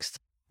in next,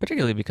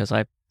 particularly because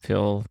I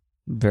feel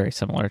very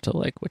similar to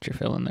like what you're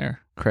feeling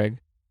there, Craig.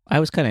 I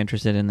was kind of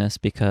interested in this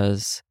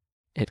because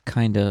it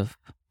kind of,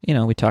 you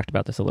know, we talked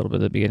about this a little bit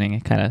at the beginning.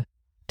 It kind of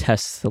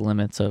tests the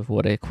limits of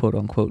what a quote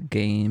unquote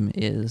game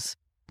is,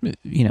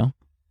 you know,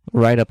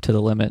 right up to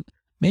the limit,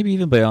 maybe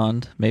even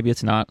beyond. Maybe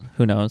it's not,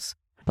 who knows?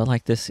 But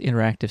like this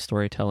interactive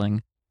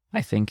storytelling,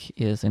 I think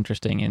is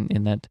interesting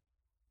in that,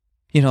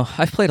 you know,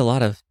 I've played a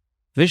lot of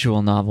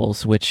visual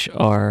novels which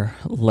are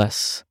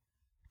less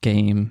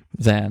game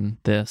than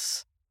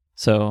this.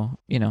 So,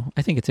 you know,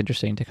 I think it's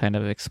interesting to kind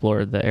of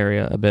explore the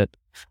area a bit.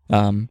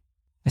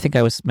 I think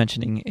I was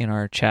mentioning in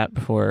our chat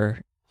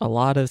before, a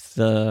lot of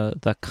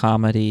the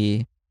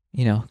comedy,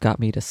 you know, got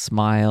me to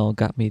smile,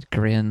 got me to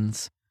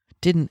grins,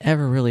 didn't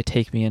ever really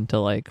take me into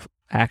like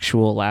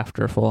actual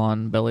laughter, full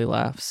on belly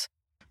laughs.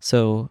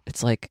 So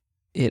it's like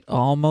it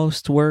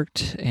almost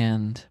worked.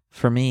 And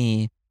for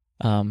me,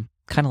 kind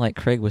of like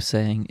Craig was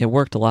saying, it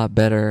worked a lot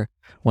better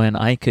when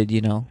I could,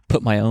 you know,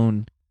 put my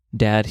own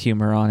dad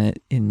humor on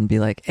it and be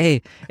like,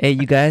 hey,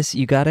 you guys,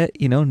 you got it,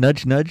 you know,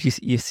 nudge, nudge.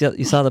 You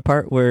saw the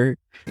part where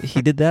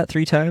he did that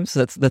 3 times.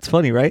 That's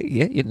funny, right?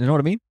 Yeah, you know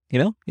what I mean? You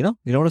know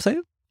what I'm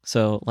saying?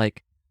 So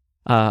like,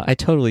 I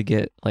totally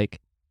get like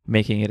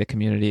making it a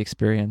community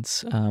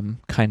experience.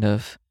 Kind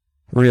of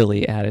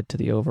really added to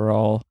the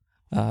overall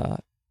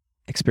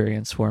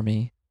experience for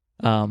me.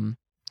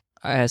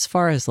 As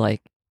far as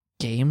like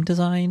game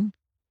design,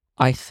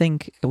 I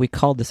think we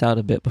called this out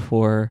a bit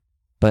before,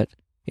 but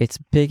its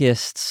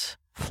biggest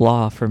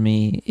flaw for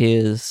me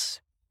is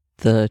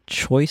the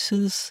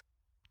choices.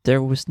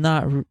 There was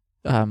not,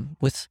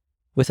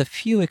 with a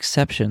few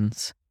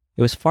exceptions,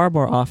 it was far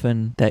more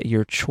often that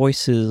your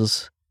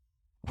choices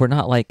were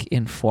not like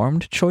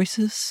informed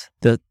choices.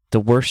 The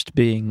worst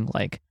being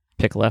like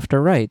pick left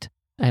or right,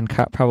 and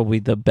probably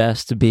the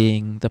best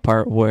being the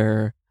part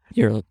where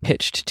you're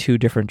pitched 2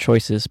 different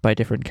choices by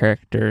different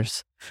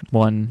characters.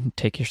 1,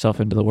 take yourself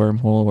into the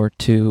wormhole, or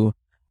 2,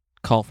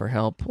 call for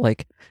help.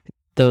 Like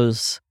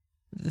those,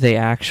 they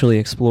actually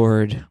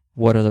explored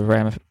what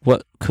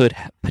could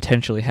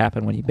potentially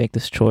happen when you make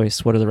this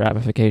choice. What are the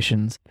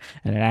ramifications?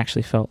 And it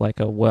actually felt like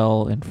a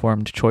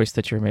well-informed choice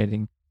that you're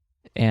making.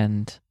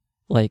 And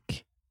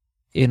like,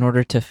 in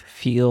order to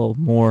feel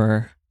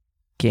more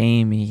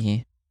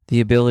gamey,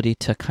 the ability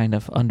to kind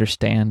of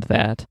understand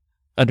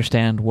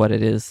what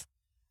it is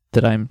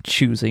that I'm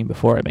choosing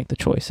before I make the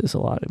choice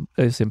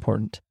is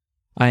important.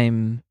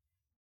 I'm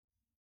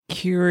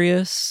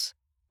curious.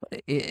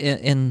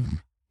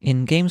 In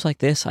games like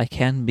this, I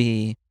can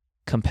be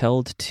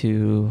compelled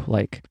to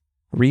like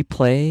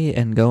replay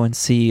and go and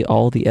see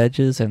all the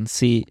edges and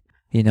see,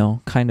 you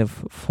know, kind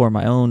of for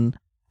my own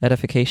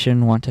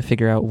edification, want to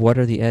figure out what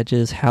are the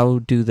edges, how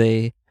do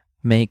they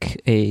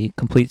make a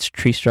complete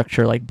tree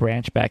structure like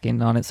branch back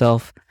in on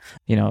itself.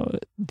 You know,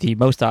 the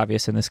most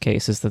obvious in this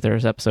case is that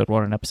there's episode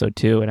 1 and episode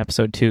 2, and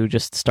episode 2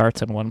 just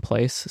starts in one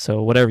place.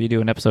 So whatever you do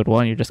in episode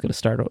 1, you're just going to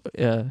start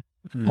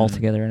all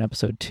together in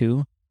episode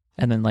 2.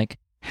 And then like,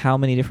 how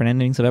many different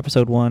endings of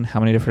episode 1, how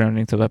many different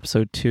endings of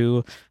episode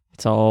 2,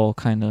 it's all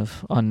kind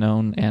of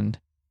unknown. And,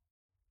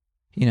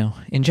 you know,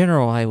 in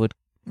general, I would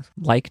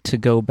like to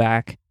go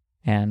back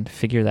and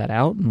figure that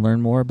out and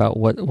learn more about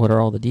what are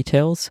all the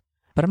details.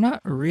 But I'm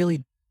not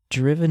really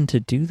driven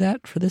to do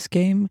that for this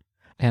game.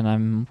 And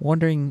I'm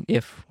wondering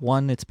if,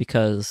 1, it's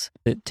because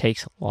it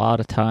takes a lot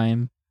of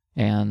time,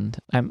 and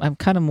I'm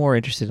kind of more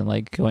interested in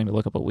like going to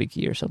look up a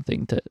wiki or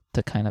something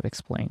to kind of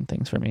explain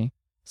things for me.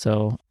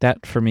 So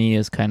that for me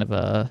is kind of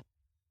a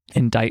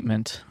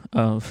indictment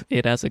of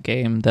it as a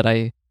game that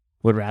I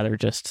would rather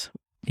just,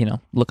 you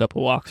know, look up a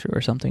walkthrough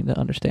or something to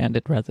understand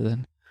it rather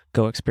than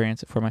go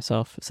experience it for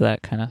myself. So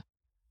that kind of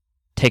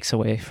takes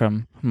away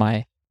from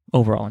my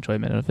overall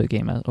enjoyment of the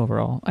game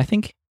overall. I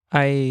think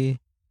I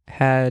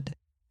had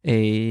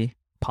a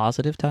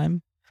positive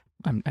time.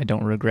 I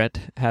don't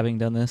regret having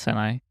done this, and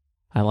I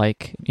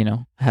like, you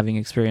know, having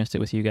experienced it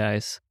with you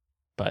guys,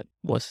 but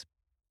was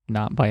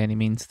not by any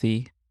means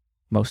the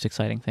most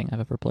exciting thing I've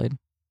ever played.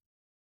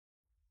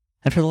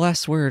 And for the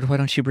last word, why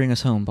don't you bring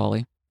us home,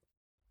 Bolly?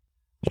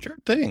 Sure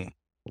thing.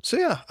 So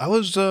yeah, I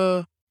was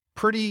a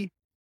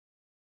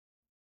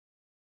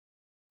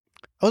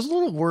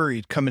little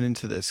worried coming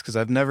into this because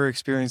I've never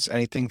experienced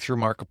anything through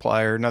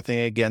Markiplier, nothing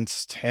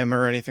against him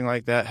or anything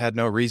like that. Had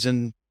no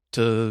reason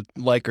to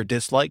like or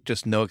dislike,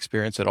 just no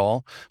experience at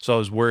all. So I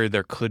was worried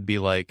there could be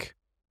like,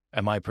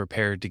 am I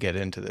prepared to get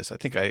into this? I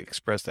think I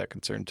expressed that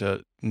concern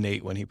to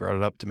Nate when he brought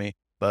it up to me,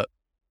 but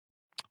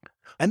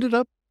ended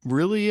up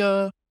really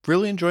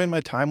enjoying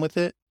my time with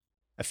it.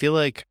 I feel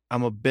like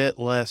I'm a bit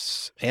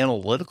less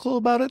analytical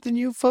about it than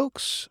you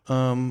folks.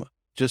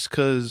 Just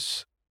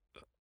because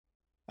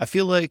I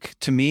feel like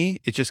to me,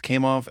 it just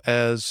came off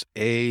as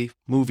a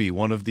movie,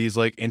 one of these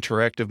like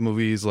interactive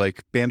movies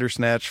like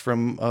Bandersnatch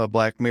from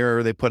Black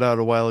Mirror they put out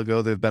a while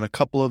ago. There've been a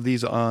couple of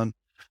these on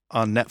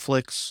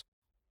Netflix.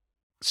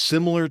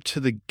 Similar to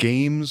the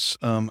games,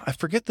 I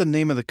forget the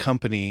name of the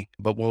company,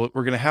 but we're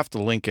going to have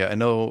to link it. I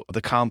know The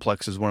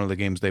Complex is one of the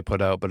games they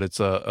put out, but it's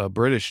a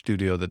British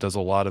studio that does a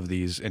lot of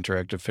these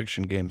interactive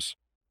fiction games.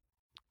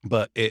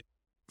 But it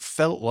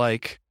felt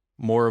like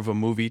more of a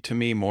movie to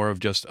me, more of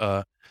just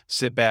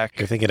sit back.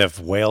 You're thinking of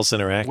Wales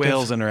Interactive?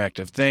 Wales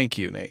Interactive. Thank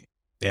you, Nate.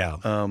 Yeah.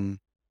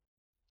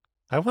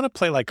 I want to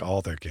play like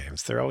all their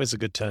games. They're always a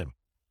good time.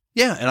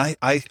 Yeah, and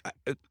I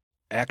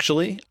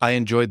actually, I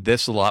enjoyed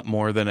this a lot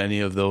more than any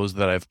of those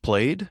that I've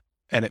played,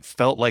 and it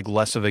felt like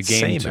less of a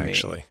game to me.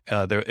 Actually.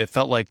 It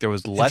felt like there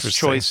was less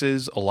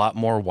choices, a lot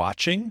more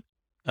watching,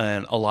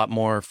 and a lot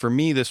more. For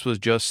me, this was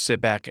just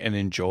sit back and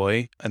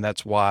enjoy, and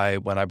that's why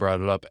when I brought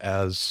it up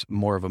as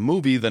more of a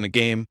movie than a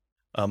game,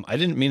 I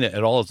didn't mean it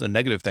at all as a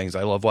negative things.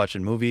 I love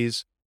watching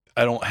movies.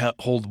 I don't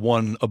hold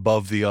one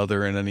above the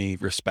other in any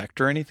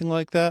respect or anything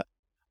like that,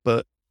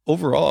 but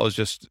overall, I was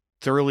just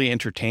thoroughly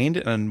entertained.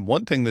 And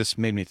one thing this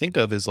made me think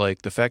of is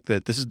like the fact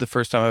that this is the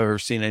first time I've ever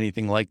seen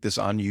anything like this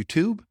on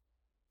YouTube,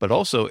 but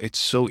also it's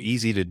so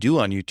easy to do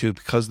on YouTube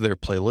because of their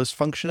playlist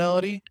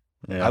functionality.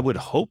 Yeah. I would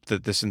hope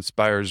that this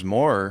inspires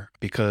more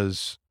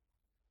because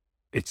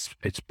it's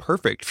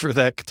perfect for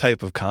that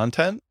type of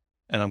content.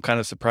 And I'm kind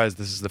of surprised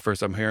this is the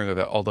first I'm hearing of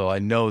it, although I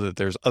know that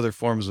there's other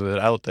forms of it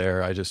out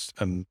there. I just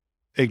am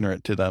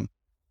ignorant to them.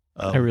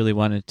 I really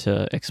wanted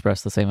to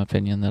express the same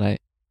opinion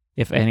that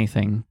if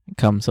anything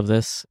comes of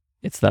this,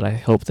 it's that I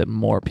hope that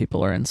more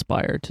people are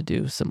inspired to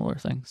do similar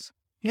things.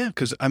 Yeah,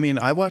 because I mean,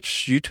 I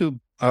watch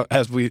YouTube,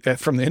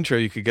 from the intro,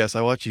 you could guess,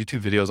 I watch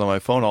YouTube videos on my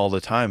phone all the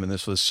time, and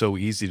this was so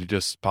easy to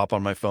just pop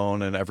on my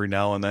phone and every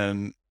now and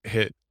then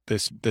hit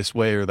this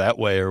way or that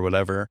way or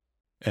whatever,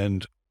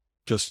 and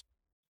just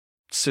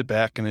sit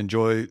back and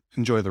enjoy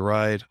the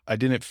ride. I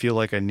didn't feel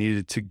like I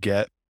needed to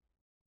get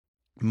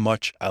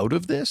much out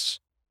of this.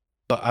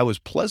 But I was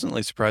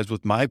pleasantly surprised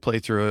with my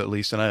playthrough, at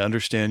least, and I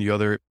understand your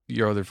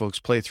other folks'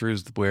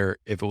 playthroughs where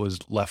if it was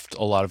left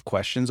a lot of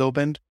questions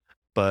opened.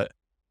 But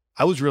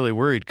I was really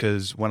worried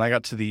because when I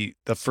got to the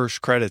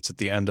first credits at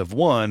the end of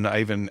 1, I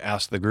even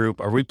asked the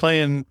group, "Are we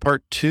playing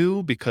part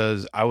 2?"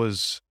 Because I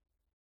was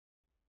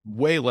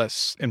way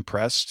less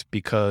impressed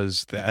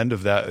because the end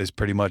of that is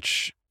pretty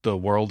much the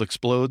world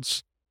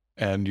explodes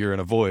and you're in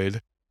a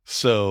void,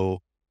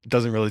 so it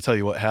doesn't really tell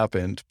you what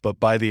happened. But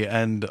by the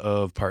end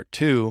of part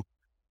 2.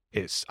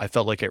 I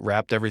felt like it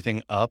wrapped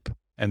everything up,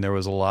 and there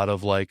was a lot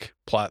of like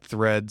plot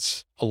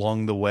threads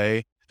along the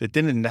way that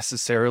didn't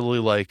necessarily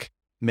like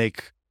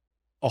make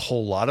a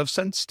whole lot of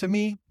sense to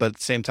me. But at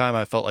the same time,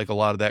 I felt like a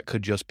lot of that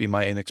could just be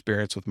my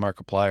inexperience with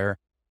Markiplier.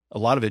 A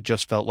lot of it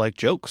just felt like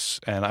jokes,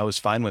 and I was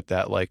fine with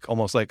that, like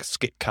almost like a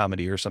skit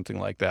comedy or something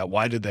like that.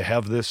 Why did they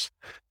have this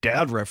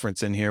dad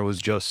reference in here?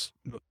 Was just,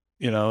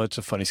 it's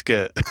a funny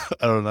skit.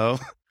 I don't know.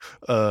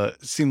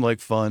 It seemed like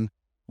fun.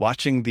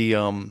 Watching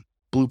the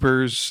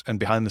bloopers and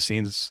behind the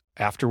scenes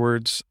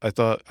afterwards, I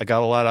thought I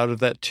got a lot out of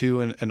that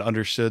too, and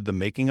understood the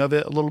making of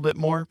it a little bit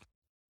more.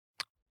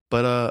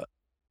 But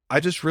I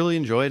just really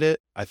enjoyed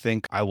it. I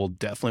think I will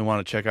definitely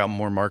want to check out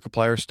more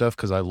Markiplier stuff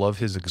because I love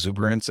his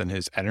exuberance and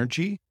his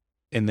energy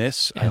in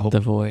this. And I hope, the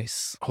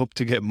voice. Hope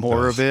to get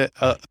more of it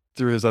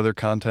through his other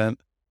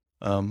content.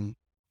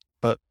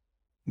 But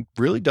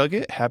really dug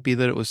it. Happy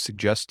that it was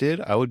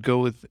suggested. I would go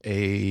with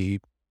a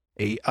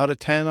 8 out of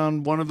 10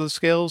 on one of the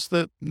scales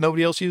that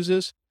nobody else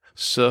uses.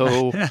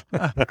 So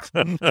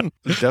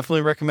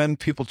definitely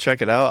recommend people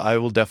check it out. I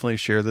will definitely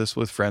share this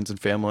with friends and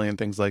family and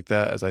things like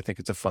that, as I think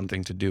it's a fun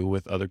thing to do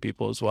with other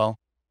people as well.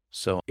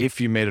 So if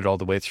you made it all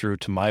the way through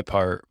to my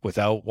part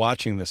without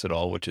watching this at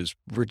all, which is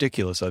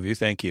ridiculous of you,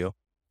 thank you.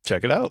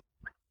 Check it out.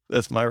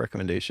 That's my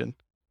recommendation.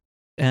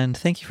 And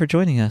thank you for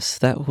joining us.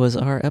 That was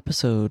our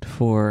episode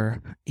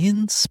for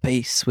In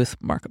Space with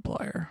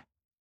Markiplier.